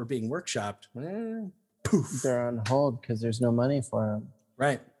shows that were being workshopped, poof, they're on hold because there's no money for them.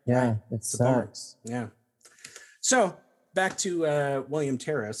 Right. Yeah, right. it sucks. Yeah. So back to William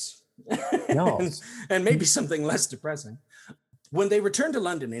Terrace, and maybe something less depressing. When they returned to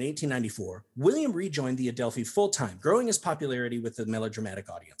London in 1894, William rejoined the Adelphi full-time, growing his popularity with the melodramatic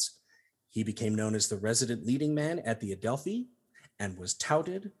audience. He became known as the resident leading man at the Adelphi and was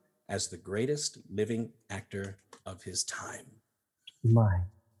touted as the greatest living actor of his time. My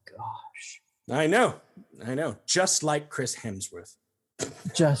gosh. I know. Just like Chris Hemsworth.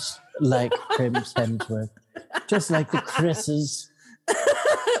 Just like Chris Hemsworth. Just like the Chris's.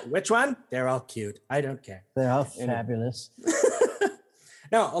 Which one? They're all cute. I don't care. They're all fabulous.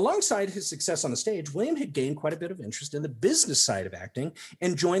 Now, alongside his success on the stage, William had gained quite a bit of interest in the business side of acting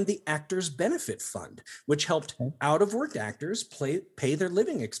and joined the Actors Benefit Fund, which helped out-of-work actors pay their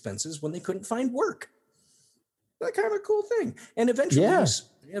living expenses when they couldn't find work. That's kind of a cool thing. And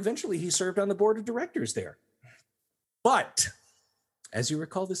eventually he served on the board of directors there. But, as you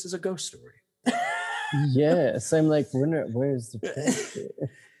recall, this is a ghost story. Yes, I'm like, where's the picture?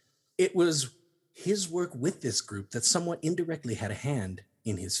 It was his work with this group that somewhat indirectly had a hand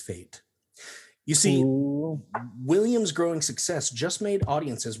in his fate. You see, William's growing success just made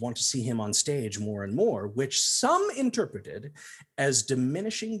audiences want to see him on stage more and more, which some interpreted as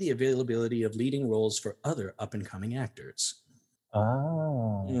diminishing the availability of leading roles for other up-and-coming actors.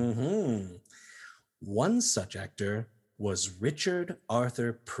 Mm-hmm. One such actor was Richard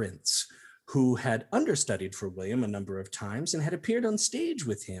Arthur Prince, who had understudied for William a number of times and had appeared on stage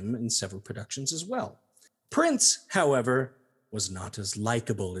with him in several productions as well. Prince, however, was not as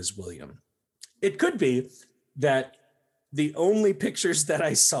likable as William. It could be that the only pictures that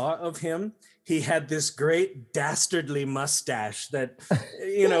I saw of him, he had this great dastardly mustache that,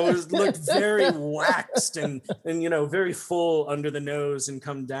 looked very waxed and very full under the nose and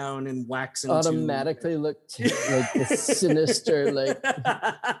come down and wax into... Automatically looked like the sinister, like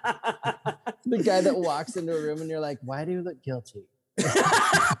the guy that walks into a room and you're like, why do you look guilty?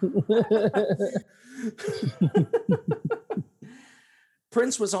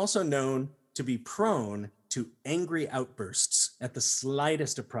 Prince was also known to be prone to angry outbursts at the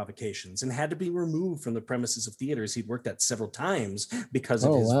slightest of provocations and had to be removed from the premises of theaters he'd worked at several times because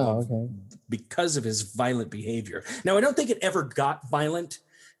of his violent behavior. Now, I don't think it ever got violent,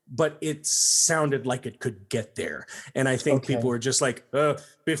 but it sounded like it could get there. And I think people were just like,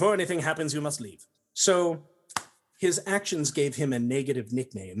 before anything happens, you must leave. So his actions gave him a negative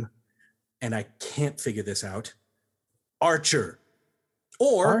nickname, and I can't figure this out. Archer.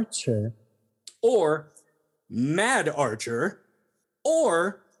 Or Mad Archer,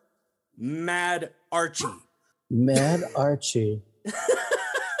 or Mad Archie. Mad Archie.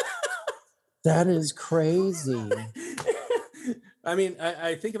 That is crazy. I mean,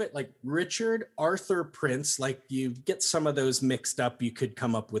 I think of it like Richard Arthur Prince. Like, you get some of those mixed up, you could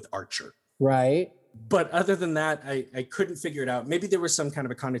come up with Archer. Right. But other than that, I couldn't figure it out. Maybe there was some kind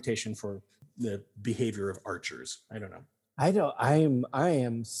of a connotation for the behavior of archers. I don't know. I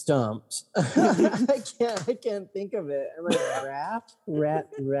am stumped. I can't think of it. I'm like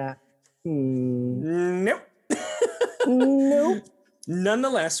rat. Nope. Nope.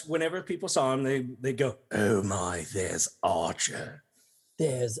 Nonetheless, whenever people saw him, they go, "Oh my, there's Archer."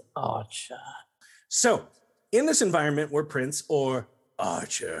 There's Archer. So, in this environment where Prince or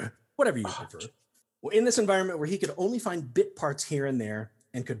Archer, whatever you prefer, in this environment where he could only find bit parts here and there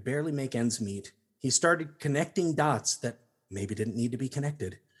and could barely make ends meet, he started connecting dots that maybe didn't need to be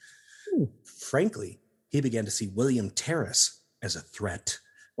connected. Frankly, he began to see William Terrace as a threat,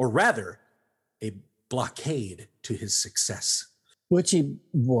 or rather, a blockade to his success. Which he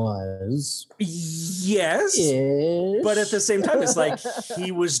was. Yes. But at the same time, it's like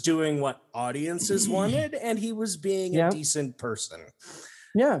he was doing what audiences wanted and he was being a decent person.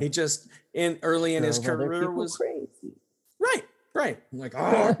 Yeah. He just early in his career was crazy. Right. Like,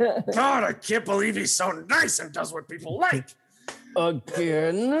 oh God, I can't believe he's so nice and does what people like.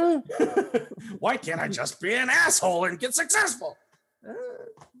 Again. Why can't I just be an asshole and get successful?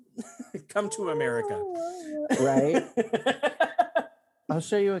 Come to America. Right. I'll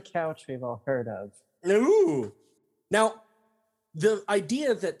show you a couch we've all heard of. Ooh. Now, the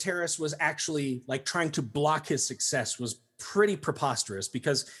idea that Terrace was actually like trying to block his success was pretty preposterous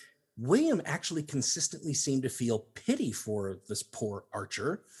because William actually consistently seemed to feel pity for this poor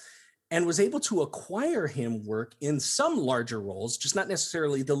Archer and was able to acquire him work in some larger roles, just not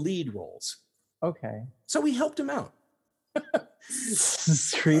necessarily the lead roles. Okay. So he helped him out. This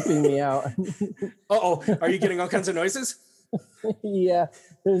is creeping me out. Uh-oh, are you getting all kinds of noises? Yeah,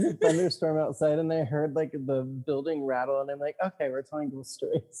 there's a thunderstorm outside and I heard like the building rattle and I'm like, okay, we're telling ghost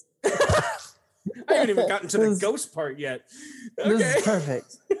stories. I haven't even gotten to the ghost part yet. Okay. This is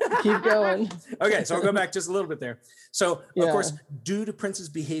perfect. Keep going. Okay, so I'll go back just a little bit there. So, Yeah. of course, due to Prince's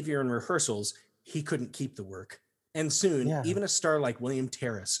behavior in rehearsals, he couldn't keep the work. And soon, even a star like William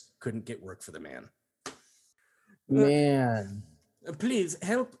Terrace couldn't get work for the man. Man. Please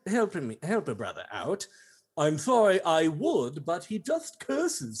help a brother out. I'm sorry I would, but he just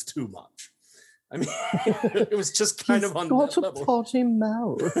curses too much. I mean, it was just kind of on that level. Got a potty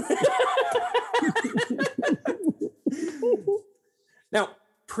mouth. Now,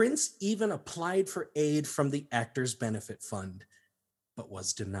 Prince even applied for aid from the Actors Benefit Fund, but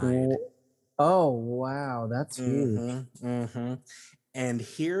was denied. Oh, wow. That's huge. And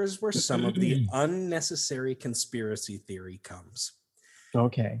here's where some of the unnecessary conspiracy theory comes.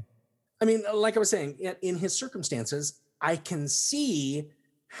 Okay. I mean, like I was saying, in his circumstances, I can see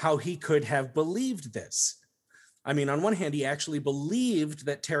how he could have believed this. I mean, on one hand, he actually believed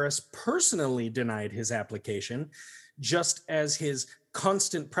that Terrace personally denied his application, just as his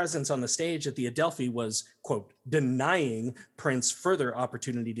constant presence on the stage at the Adelphi was, quote, denying Prince further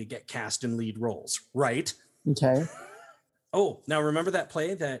opportunity to get cast in lead roles, right? Okay. Oh, now remember that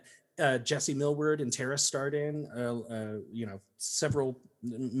play that Jesse Millward and Terrace starred in, several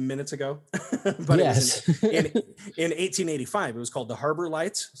minutes ago? But yes. It was in 1885. It was called The Harbor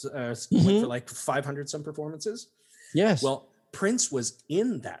Lights. Went for like 500 some performances. Yes. Well, Prince was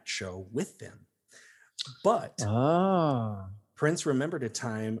in that show with them. But Prince remembered a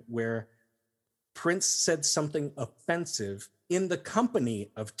time where Prince said something offensive in the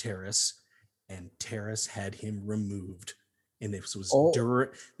company of Terrace, and Terrace had him removed. And this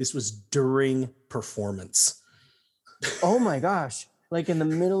was during performance. Oh my gosh. Like in the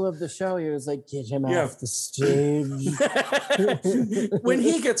middle of the show, he was like, get him off the stage. When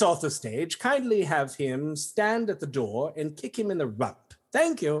he gets off the stage, kindly have him stand at the door and kick him in the rump.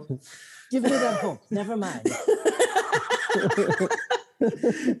 Thank you. Give it a hook. Never mind.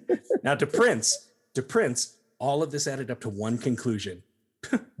 Now to Prince, all of this added up to one conclusion.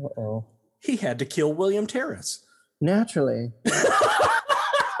 Uh-oh. He had to kill William Terrace. Naturally.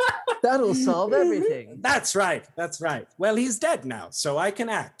 That'll solve everything. That's right. Well, he's dead now, so I can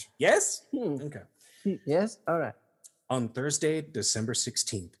act. Yes? Okay. Yes? All right. On Thursday, December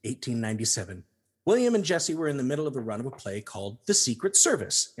 16th, 1897, William and Jesse were in the middle of a run of a play called The Secret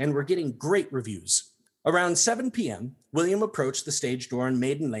Service, and were getting great reviews. Around 7 p.m., William approached the stage door in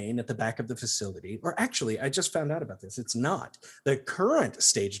Maiden Lane at the back of the facility. Or actually, I just found out about this. It's not. The current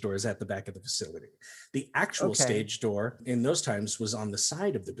stage door is at the back of the facility. The actual stage door in those times was on the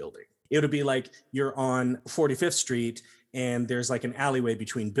side of the building. It would be like you're on 45th Street and there's like an alleyway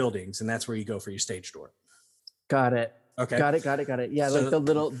between buildings, and that's where you go for your stage door. Got it. Okay. Got it. Yeah, so, like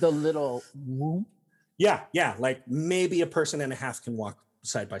the little. Yeah. Like maybe a person and a half can walk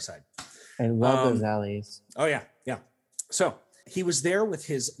side by side. I love those alleys. Oh, yeah. So He was there with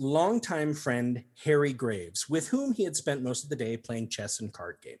his longtime friend, Harry Graves, with whom he had spent most of the day playing chess and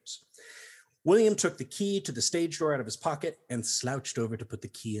card games. William took the key to the stage door out of his pocket and slouched over to put the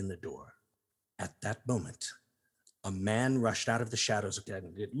key in the door. At that moment, a man rushed out of the shadows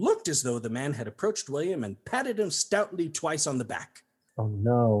again. It looked as though the man had approached William and patted him stoutly twice on the back. Oh,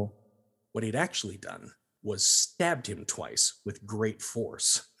 no. What he'd actually done was stabbed him twice with great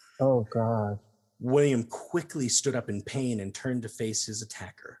force. Oh, God. William quickly stood up in pain and turned to face his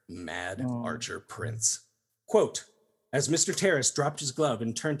attacker, Mad Archer Prince. Quote, as Mr. Terrace dropped his glove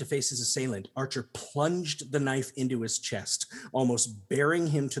and turned to face his assailant, Archer plunged the knife into his chest, almost bearing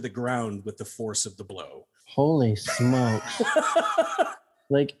him to the ground with the force of the blow. Holy smokes.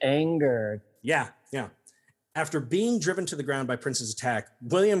 Like anger. Yeah. After being driven to the ground by Prince's attack,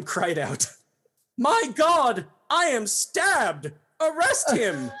 William cried out, "My God, I am stabbed! Arrest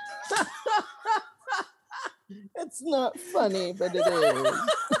him!" It's not funny, but it is.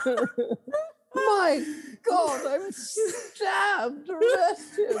 My God, I'm stabbed.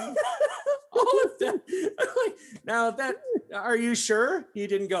 Arrest him. All of that. Now that, are you sure he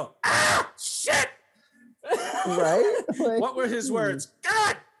didn't go, "Ah, shit"? Right? Like, what were his words?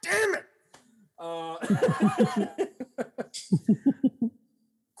 God damn it.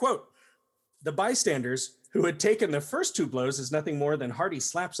 Quote, the bystanders who had taken the first two blows as nothing more than hearty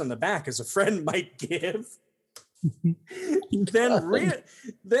slaps on the back as a friend might give,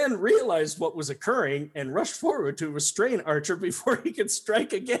 then realized what was occurring and rushed forward to restrain Archer before he could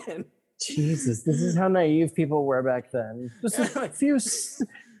strike again. Jesus, this is how naive people were back then. Just a few.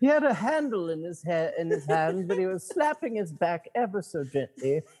 He had a handle in his hand, but he was slapping his back ever so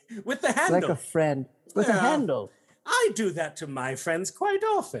gently. With the handle, like a friend. With a handle. I do that to my friends quite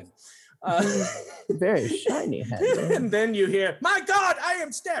often. Very shiny handle. And then you hear, "My God, I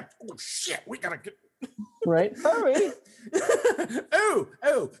am stabbed." Oh shit, we gotta get. Right, hurry. Oh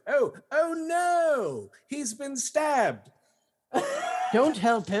no, he's been stabbed. Don't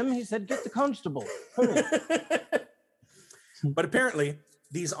help him. He said, "Get the constable." Hurry. But apparently,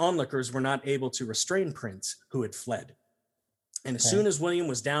 these onlookers were not able to restrain Prince, who had fled. And as soon as William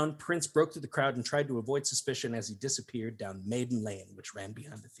was down, Prince broke through the crowd and tried to avoid suspicion as he disappeared down Maiden Lane, which ran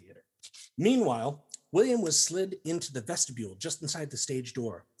behind the theater. Meanwhile, William was slid into the vestibule just inside the stage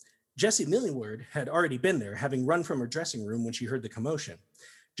door. Jessie Millward had already been there, having run from her dressing room when she heard the commotion.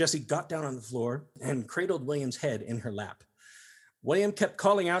 Jessie got down on the floor and cradled William's head in her lap. William kept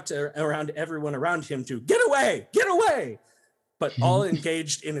calling out to everyone around him to get away, but all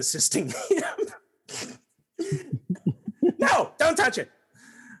engaged in assisting him. No, don't touch it.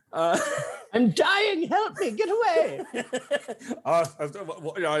 I'm dying. Help me. Get away.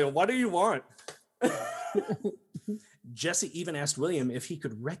 What do you want? Jessie even asked William if he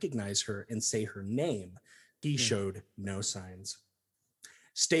could recognize her and say her name. He showed no signs.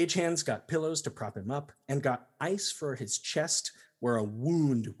 Stagehands got pillows to prop him up and got ice for his chest where a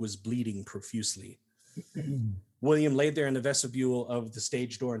wound was bleeding profusely. William laid there in the vestibule of the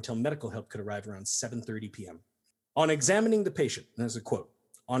stage door until medical help could arrive around 7:30 p.m. On examining the patient, and there's a quote,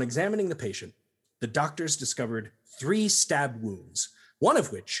 on examining the patient, the doctors discovered 3 stab wounds, one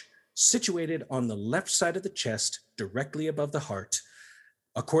of which, situated on the left side of the chest, directly above the heart,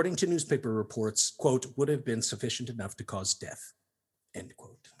 according to newspaper reports, quote, would have been sufficient enough to cause death, end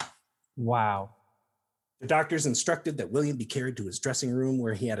quote. Wow. The doctors instructed that William be carried to his dressing room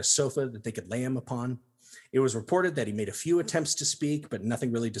where he had a sofa that they could lay him upon. It was reported that he made a few attempts to speak, but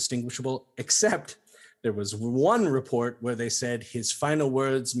nothing really distinguishable, except there was one report where they said his final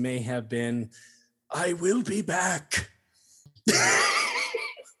words may have been, "I will be back."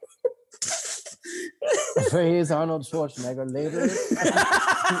 The phrase Arnold Schwarzenegger later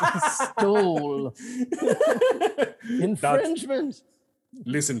stole. Infringement.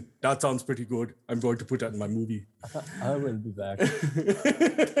 Listen, that sounds pretty good. I'm going to put that in my movie. I will be back.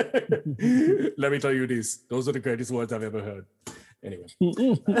 Let me tell you this. Those are the greatest words I've ever heard. Anyway.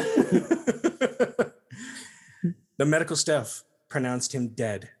 The medical staff pronounced him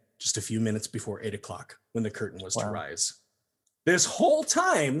dead just a few minutes before 8 o'clock when the curtain was to rise. This whole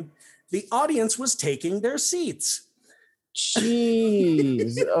time, the audience was taking their seats.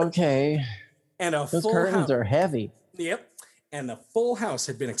 Jeez. Okay. And those curtains are heavy. Yep. And a full house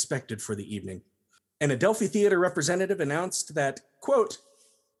had been expected for the evening. An Adelphi Theater representative announced that, quote,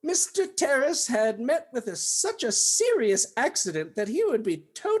 Mr. Terrace had met with such a serious accident that he would be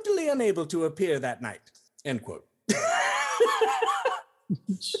totally unable to appear that night, end quote.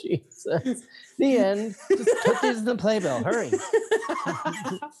 Jesus. The end. Just put these in the playbill. Hurry.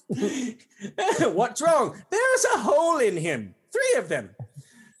 What's wrong? There's a hole in him. 3 of them.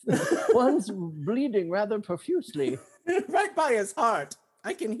 One's bleeding rather profusely. Right by his heart.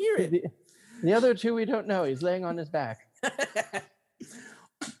 I can hear it. The other two we don't know. He's laying on his back.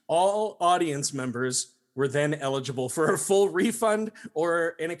 All audience members were then eligible for a full refund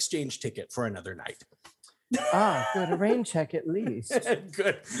or an exchange ticket for another night. Good. A rain check at least.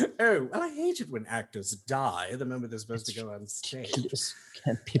 Good. Oh, well, I hate it when actors die the moment they're supposed to go on stage.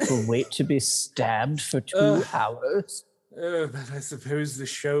 Can't people wait to be stabbed for 2 hours? But I suppose the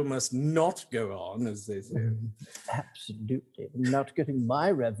show must not go on, as they say. Absolutely. I'm not getting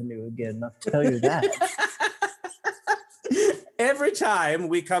my revenue again, I'll tell you that. Every time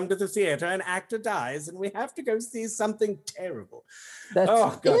we come to the theater, an actor dies, and we have to go see something terrible.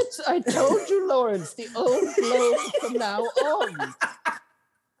 That's it. I told you, Lawrence, the old globe from now on.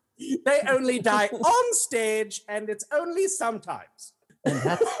 They only die on stage, and it's only sometimes. And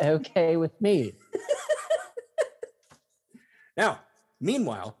that's okay with me. Now,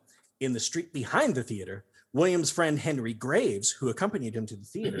 meanwhile, in the street behind the theater, William's friend Henry Graves, who accompanied him to the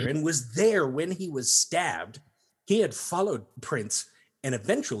theater and was there when he was stabbed, he had followed Prince and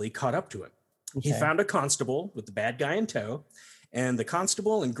eventually caught up to him. Okay. He found a constable with the bad guy in tow, and the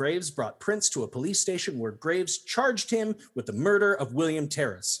constable and Graves brought Prince to a police station where Graves charged him with the murder of William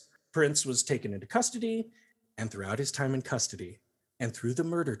Terrace. Prince was taken into custody, and throughout his time in custody and through the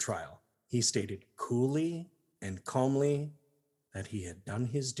murder trial, he stated coolly and calmly that he had done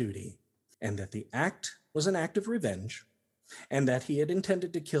his duty and that the act was an act of revenge and that he had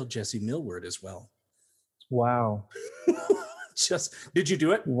intended to kill Jesse Millward as well. Wow. Did you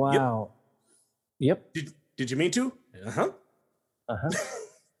do it? Wow. Yep. Did you mean to? Uh-huh. Uh-huh.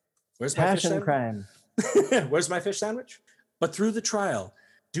 Where's my passion crime? Where's my fish sandwich? But through the trial,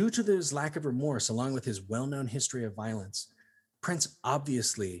 due to his lack of remorse, along with his well-known history of violence, Prince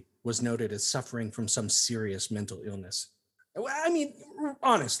obviously was noted as suffering from some serious mental illness. I mean,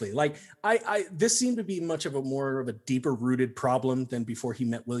 honestly, like this seemed to be much of a deeper rooted problem than before he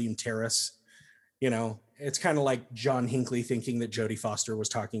met William Terrace. You know, it's kind of like John Hinckley thinking that Jodie Foster was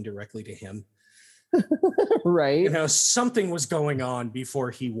talking directly to him. Right. You know, something was going on before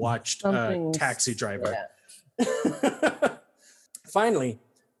he watched Taxi Driver. Yeah. Finally,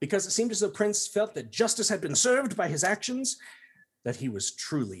 because it seemed as though Prince felt that justice had been served by his actions, that he was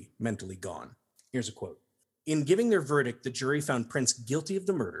truly mentally gone. Here's a quote. In giving their verdict, the jury found Prince guilty of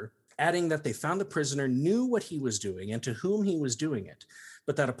the murder, adding that they found the prisoner knew what he was doing and to whom he was doing it,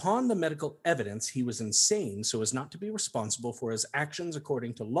 but that upon the medical evidence, he was insane so as not to be responsible for his actions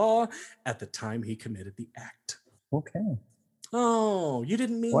according to law at the time he committed the act. Okay. Oh, you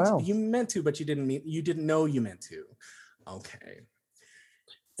didn't mean to. You meant to, but you didn't know you meant to. Okay.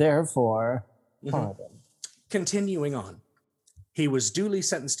 Therefore, pardon. Continuing on. He was duly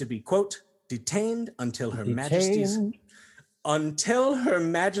sentenced to be, quote, detained until her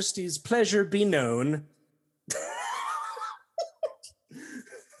majesty's pleasure be known.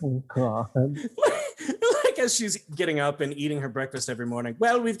 Oh, God. Like as she's getting up and eating her breakfast every morning.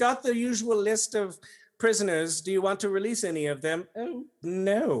 Well, we've got the usual list of prisoners. Do you want to release any of them? Oh,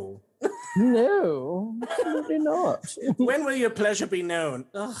 no. No, absolutely not. When will your pleasure be known?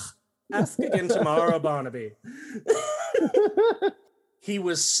 Ugh, ask again tomorrow, Barnaby. He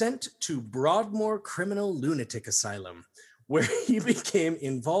was sent to Broadmoor Criminal Lunatic Asylum, where he became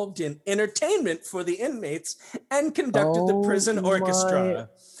involved in entertainment for the inmates and conducted the prison orchestra.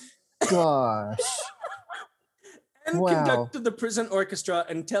 Gosh. Conducted the prison orchestra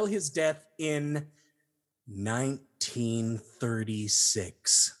until his death in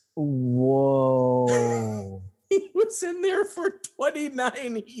 1936. Whoa. He was in there for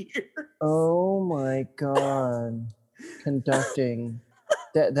 29 years. Oh my God. Conducting.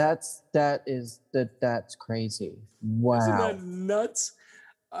 That's crazy. Wow. Isn't that nuts?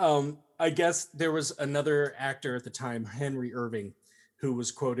 I guess there was another actor at the time, Henry Irving, who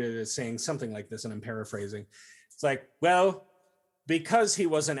was quoted as saying something like this, and I'm paraphrasing. It's like, well, because he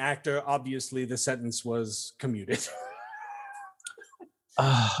was an actor, obviously the sentence was commuted.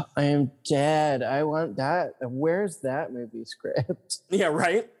 I am dead. I want that. Where's that movie script? Yeah,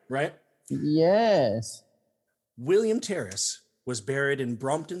 right? Yes. William Terrace was buried in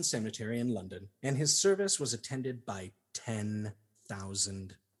Brompton Cemetery in London, and his service was attended by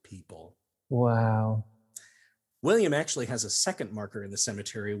 10,000 people. Wow. William actually has a second marker in the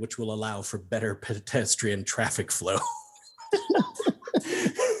cemetery, which will allow for better pedestrian traffic flow.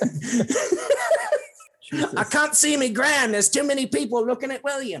 I can't see me grand. There's too many people looking at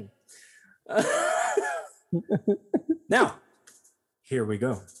William. Now, here we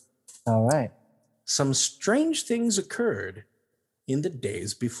go. All right. Some strange things occurred in the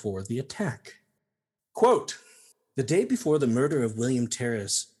days before the attack. Quote, The day before the murder of William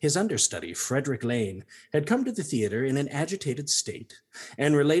Terrace, his understudy, Frederick Lane, had come to the theater in an agitated state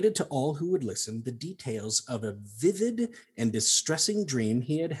and related to all who would listen the details of a vivid and distressing dream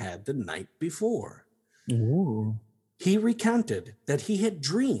he had had the night before. Ooh. He recounted that he had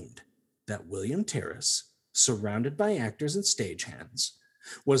dreamed that William Terrace, surrounded by actors and stagehands,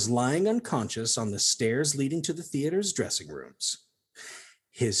 was lying unconscious on the stairs leading to the theater's dressing rooms.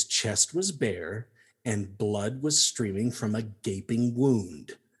 His chest was bare, and blood was streaming from a gaping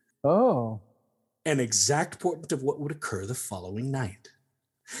wound. Oh. An exact portent of what would occur the following night.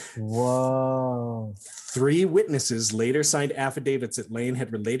 Whoa. 3 witnesses later signed affidavits that Lane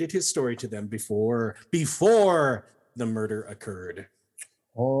had related his story to them before the murder occurred.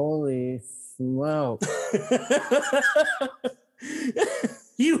 Holy smoke.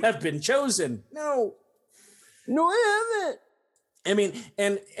 You have been chosen. No, I haven't. I mean,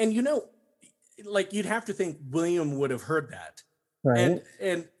 and you know, like, you'd have to think William would have heard that. Right.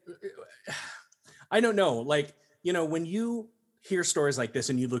 And I don't know, like, you know, when you hear stories like this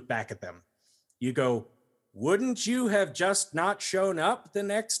and you look back at them, you go, wouldn't you have just not shown up the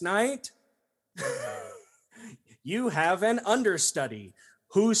next night? You have an understudy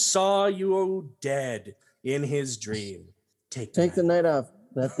who saw you dead in his dream. Take the night off.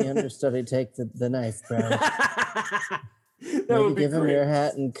 Let the understudy take the knife, Brad. Maybe give him your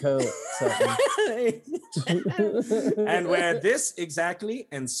hat and coat. And wear this exactly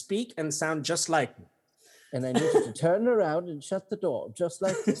and speak and sound just like me. And I need you to turn around and shut the door just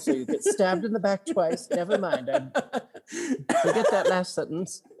like this so you get stabbed in the back twice. Never mind. Forget that last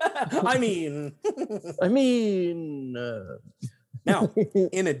sentence. I mean. Now,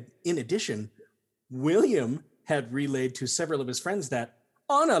 in addition, William had relayed to several of his friends that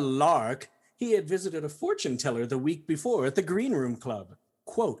on a lark, he had visited a fortune teller the week before at the Green Room Club.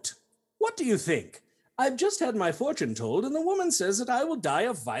 Quote, "What do you think? I've just had my fortune told, and the woman says that I will die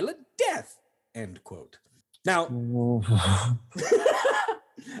a violent death." End quote. Now,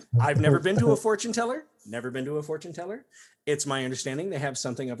 I've never been to a fortune teller. It's my understanding they have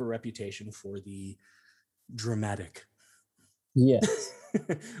something of a reputation for the dramatic. Yes.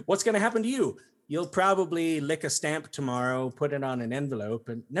 What's going to happen to you? You'll probably lick a stamp tomorrow, put it on an envelope,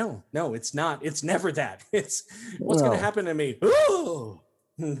 and no, it's not. It's never that. It's what's going to happen to me? Ooh,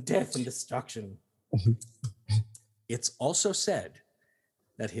 death and destruction. It's also said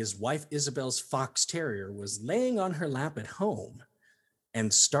that his wife Isabel's fox terrier was laying on her lap at home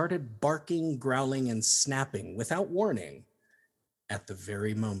and started barking, growling, and snapping without warning at the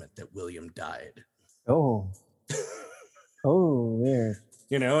very moment that William died. Oh, weird.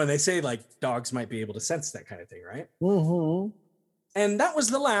 You know, and they say like dogs might be able to sense that kind of thing, right? Mm-hmm. And that was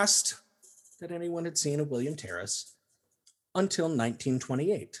the last that anyone had seen of William Terrace until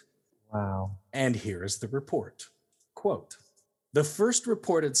 1928. Wow. And here is the report. Quote, "The first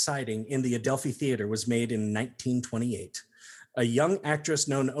reported sighting in the Adelphi Theater was made in 1928. A young actress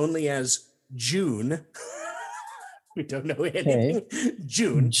known only as June," we don't know anything, okay.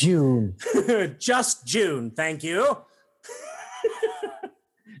 June. Just June, thank you.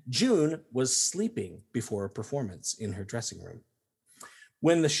 June was sleeping before a performance in her dressing room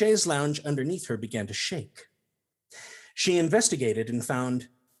when the chaise lounge underneath her began to shake. She investigated and found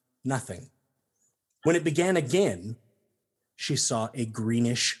nothing. When it began again, she saw a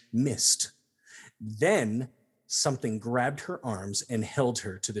greenish mist. Then something grabbed her arms and held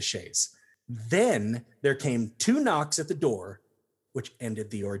her to the chaise. Then there came 2 knocks at the door, which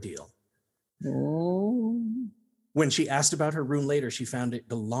ended the ordeal. Oh. When she asked about her room later, she found it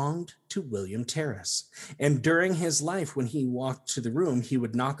belonged to William Terrace. And during his life, when he walked to the room, he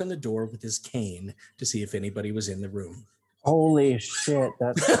would knock on the door with his cane to see if anybody was in the room. Holy shit,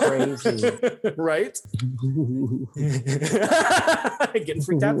 that's crazy. Right? Getting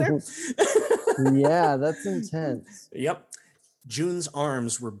freaked out there? Yeah, that's intense. Yep. June's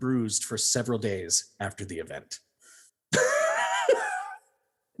arms were bruised for several days after the event.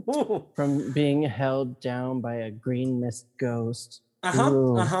 From being held down by a green mist ghost.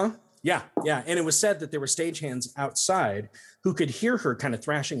 Yeah. And it was said that there were stagehands outside who could hear her kind of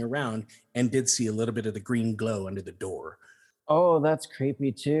thrashing around and did see a little bit of the green glow under the door. Oh, that's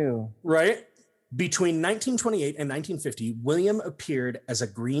creepy too. Right? Between 1928 and 1950, William appeared as a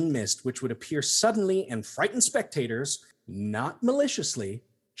green mist, which would appear suddenly and frighten spectators, not maliciously,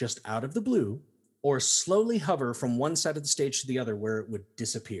 just out of the blue, or slowly hover from one side of the stage to the other where it would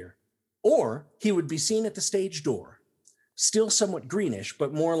disappear. Or he would be seen at the stage door, still somewhat greenish,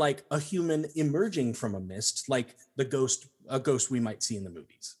 but more like a human emerging from a mist, like a ghost we might see in the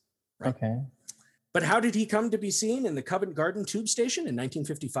movies. Right? Okay. But how did he come to be seen in the Covent Garden tube station in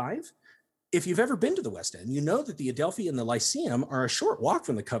 1955? if you've ever been to the West End, you know that the Adelphi and the Lyceum are a short walk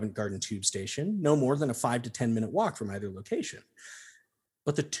from the Covent Garden tube station, no more than a 5 to 10 minute walk from either location.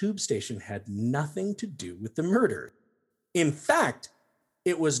 But the tube station had nothing to do with the murder. In fact,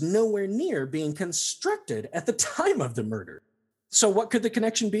 it was nowhere near being constructed at the time of the murder. So what could the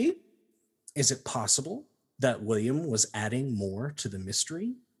connection be? Is it possible that William was adding more to the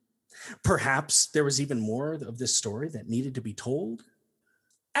mystery? Perhaps there was even more of this story that needed to be told?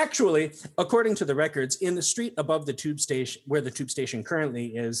 Actually, according to the records, in the street above the tube station, where the tube station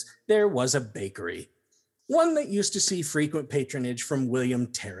currently is, there was a bakery. One that used to see frequent patronage from William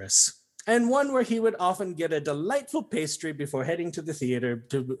Terrace, and one where he would often get a delightful pastry before heading to the theater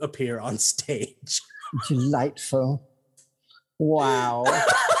to appear on stage. Delightful. Wow.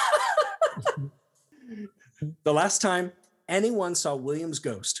 The last time anyone saw William's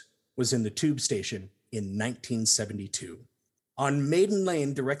ghost was in the tube station in 1972. On Maiden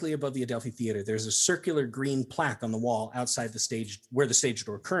Lane, directly above the Adelphi Theater, there's a circular green plaque on the wall outside the stage, where the stage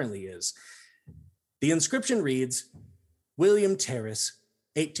door currently is. The inscription reads, William Terrace,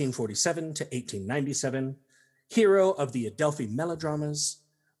 1847 to 1897, hero of the Adelphi melodramas,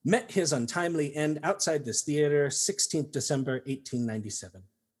 met his untimely end outside this theater, 16th December, 1897.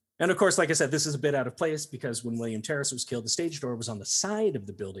 And of course, like I said, this is a bit out of place because when William Terrace was killed, the stage door was on the side of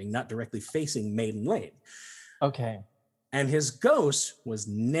the building, not directly facing Maiden Lane. Okay. And his ghost was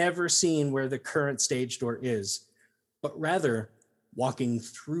never seen where the current stage door is, but rather walking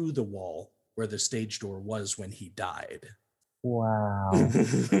through the wall where the stage door was when he died. Wow.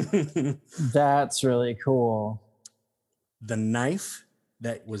 That's really cool. The knife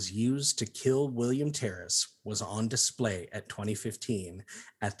that was used to kill William Terrace was on display at 2015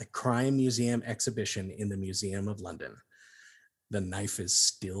 at the Crime Museum exhibition in the Museum of London. The knife is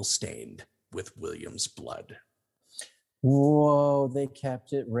still stained with William's blood. Whoa, they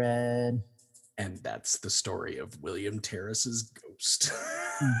kept it red. And that's the story of William Terrace's ghost.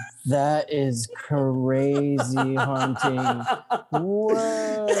 That is crazy haunting.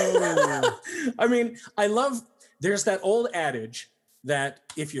 Whoa. I mean, there's that old adage that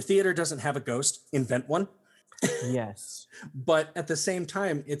if your theater doesn't have a ghost, invent one. Yes. But at the same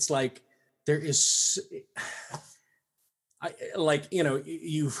time, it's like there is,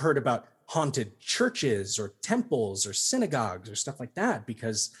 you've heard about haunted churches or temples or synagogues or stuff like that,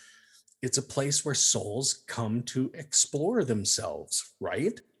 because it's a place where souls come to explore themselves,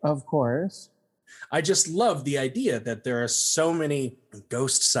 right? Of course. I just love the idea that there are so many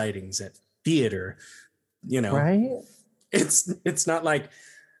ghost sightings at theater, Right? It's not like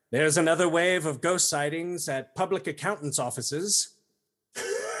there's another wave of ghost sightings at public accountants' offices.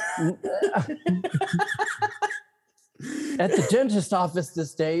 At the dentist office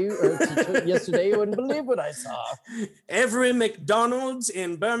this day, or yesterday, you wouldn't believe what I saw. Every McDonald's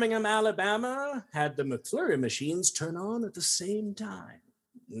in Birmingham, Alabama had the McFlurry machines turn on at the same time.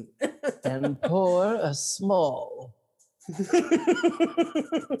 And pour a small.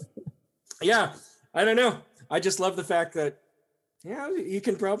 Yeah, I don't know. I just love the fact that, you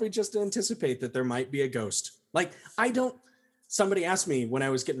can probably just anticipate that there might be a ghost. Like, somebody asked me when I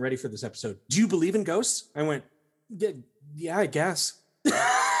was getting ready for this episode, do you believe in ghosts? I went, yeah, I guess.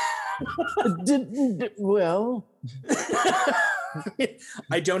 Well,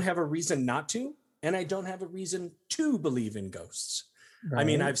 I don't have a reason not to, and I don't have a reason to believe in ghosts. right. I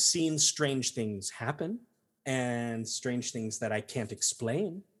mean, I've seen strange things happen and strange things that I can't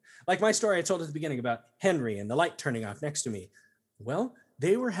explain. Like my story I told at the beginning about Henry and the light turning off next to me. Well,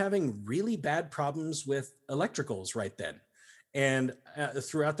 they were having really bad problems with electricals right then. And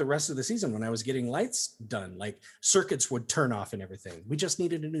throughout the rest of the season, when I was getting lights done, like circuits would turn off and everything. We just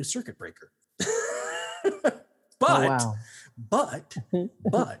needed a new circuit breaker. But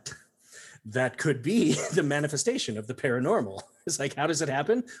that could be the manifestation of the paranormal. It's like, how does it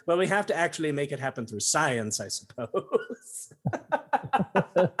happen? Well, we have to actually make it happen through science, I suppose.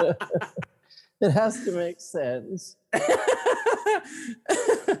 It has to make sense.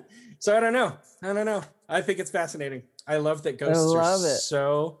 So I don't know. I think it's fascinating. I love that ghosts are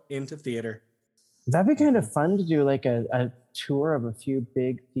so into theater. That'd be kind of fun to do, like a tour of a few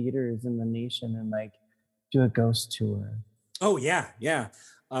big theaters in the nation and like do a ghost tour. Oh yeah.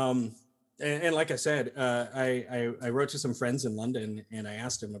 And like I said, I wrote to some friends in London and I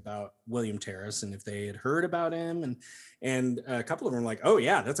asked them about William Terrace and if they had heard about him. And a couple of them were like, oh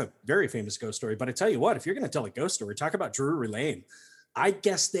yeah, that's a very famous ghost story. But I tell you what, if you're going to tell a ghost story, talk about Drury Lane. I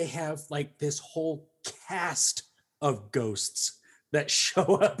guess they have like this whole cast of ghosts that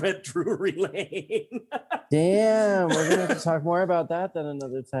show up at Drury Lane. Damn, we're going to have to talk more about that then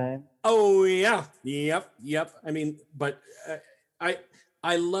another time. Oh yeah. Yep. I mean, but I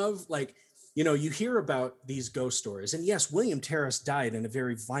love, like, you know, you hear about these ghost stories, and yes, William Terrace died in a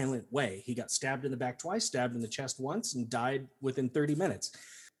very violent way. He got stabbed in the back twice, stabbed in the chest once, and died within 30 minutes.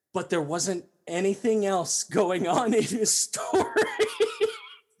 But there wasn't anything else going on in his story.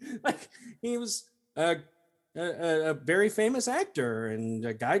 Like, he was a very famous actor, and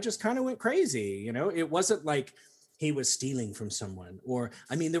a guy just kind of went crazy. You know, it wasn't like he was stealing from someone, or,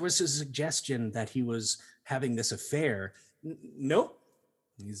 I mean, there was a suggestion that he was having this affair. Nope.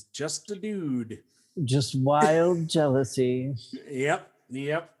 He's just a dude. Just wild jealousy. Yep.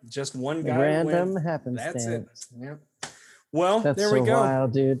 Just one guy. Random went. happenstance. That's it. Yep. Well, That's there so we go.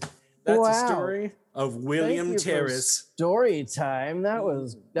 wild, dude. That's Wow. a story of William Thank you for Terrace. Story time. That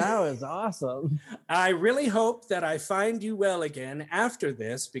was awesome. I really hope that I find you well again after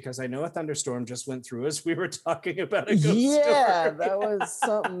this, because I know a thunderstorm just went through as we were talking about a ghost Yeah, story. that was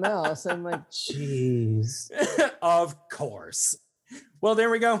something else. I'm like, jeez. Of course. Well, there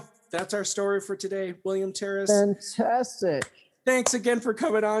we go. That's our story for today, William Terrace. Fantastic. Thanks again for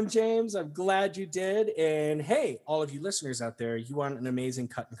coming on, James. I'm glad you did. And hey, all of you listeners out there, you want an amazing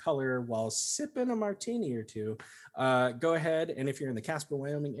cut and color while sipping a martini or two, go ahead. And if you're in the Casper,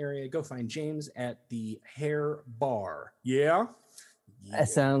 Wyoming area, go find James at the Hair Bar. Yeah? That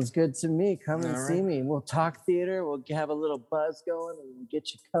sounds good to me. Come and All see right. me. We'll talk theater. We'll have a little buzz going and we'll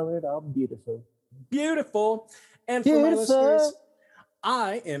get you colored all beautiful. Beautiful. And for my Beautiful. listeners,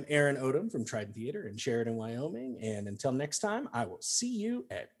 I am Aaron Odom from Trident Theater in Sheridan, Wyoming. And until next time, I will see you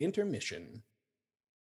at intermission.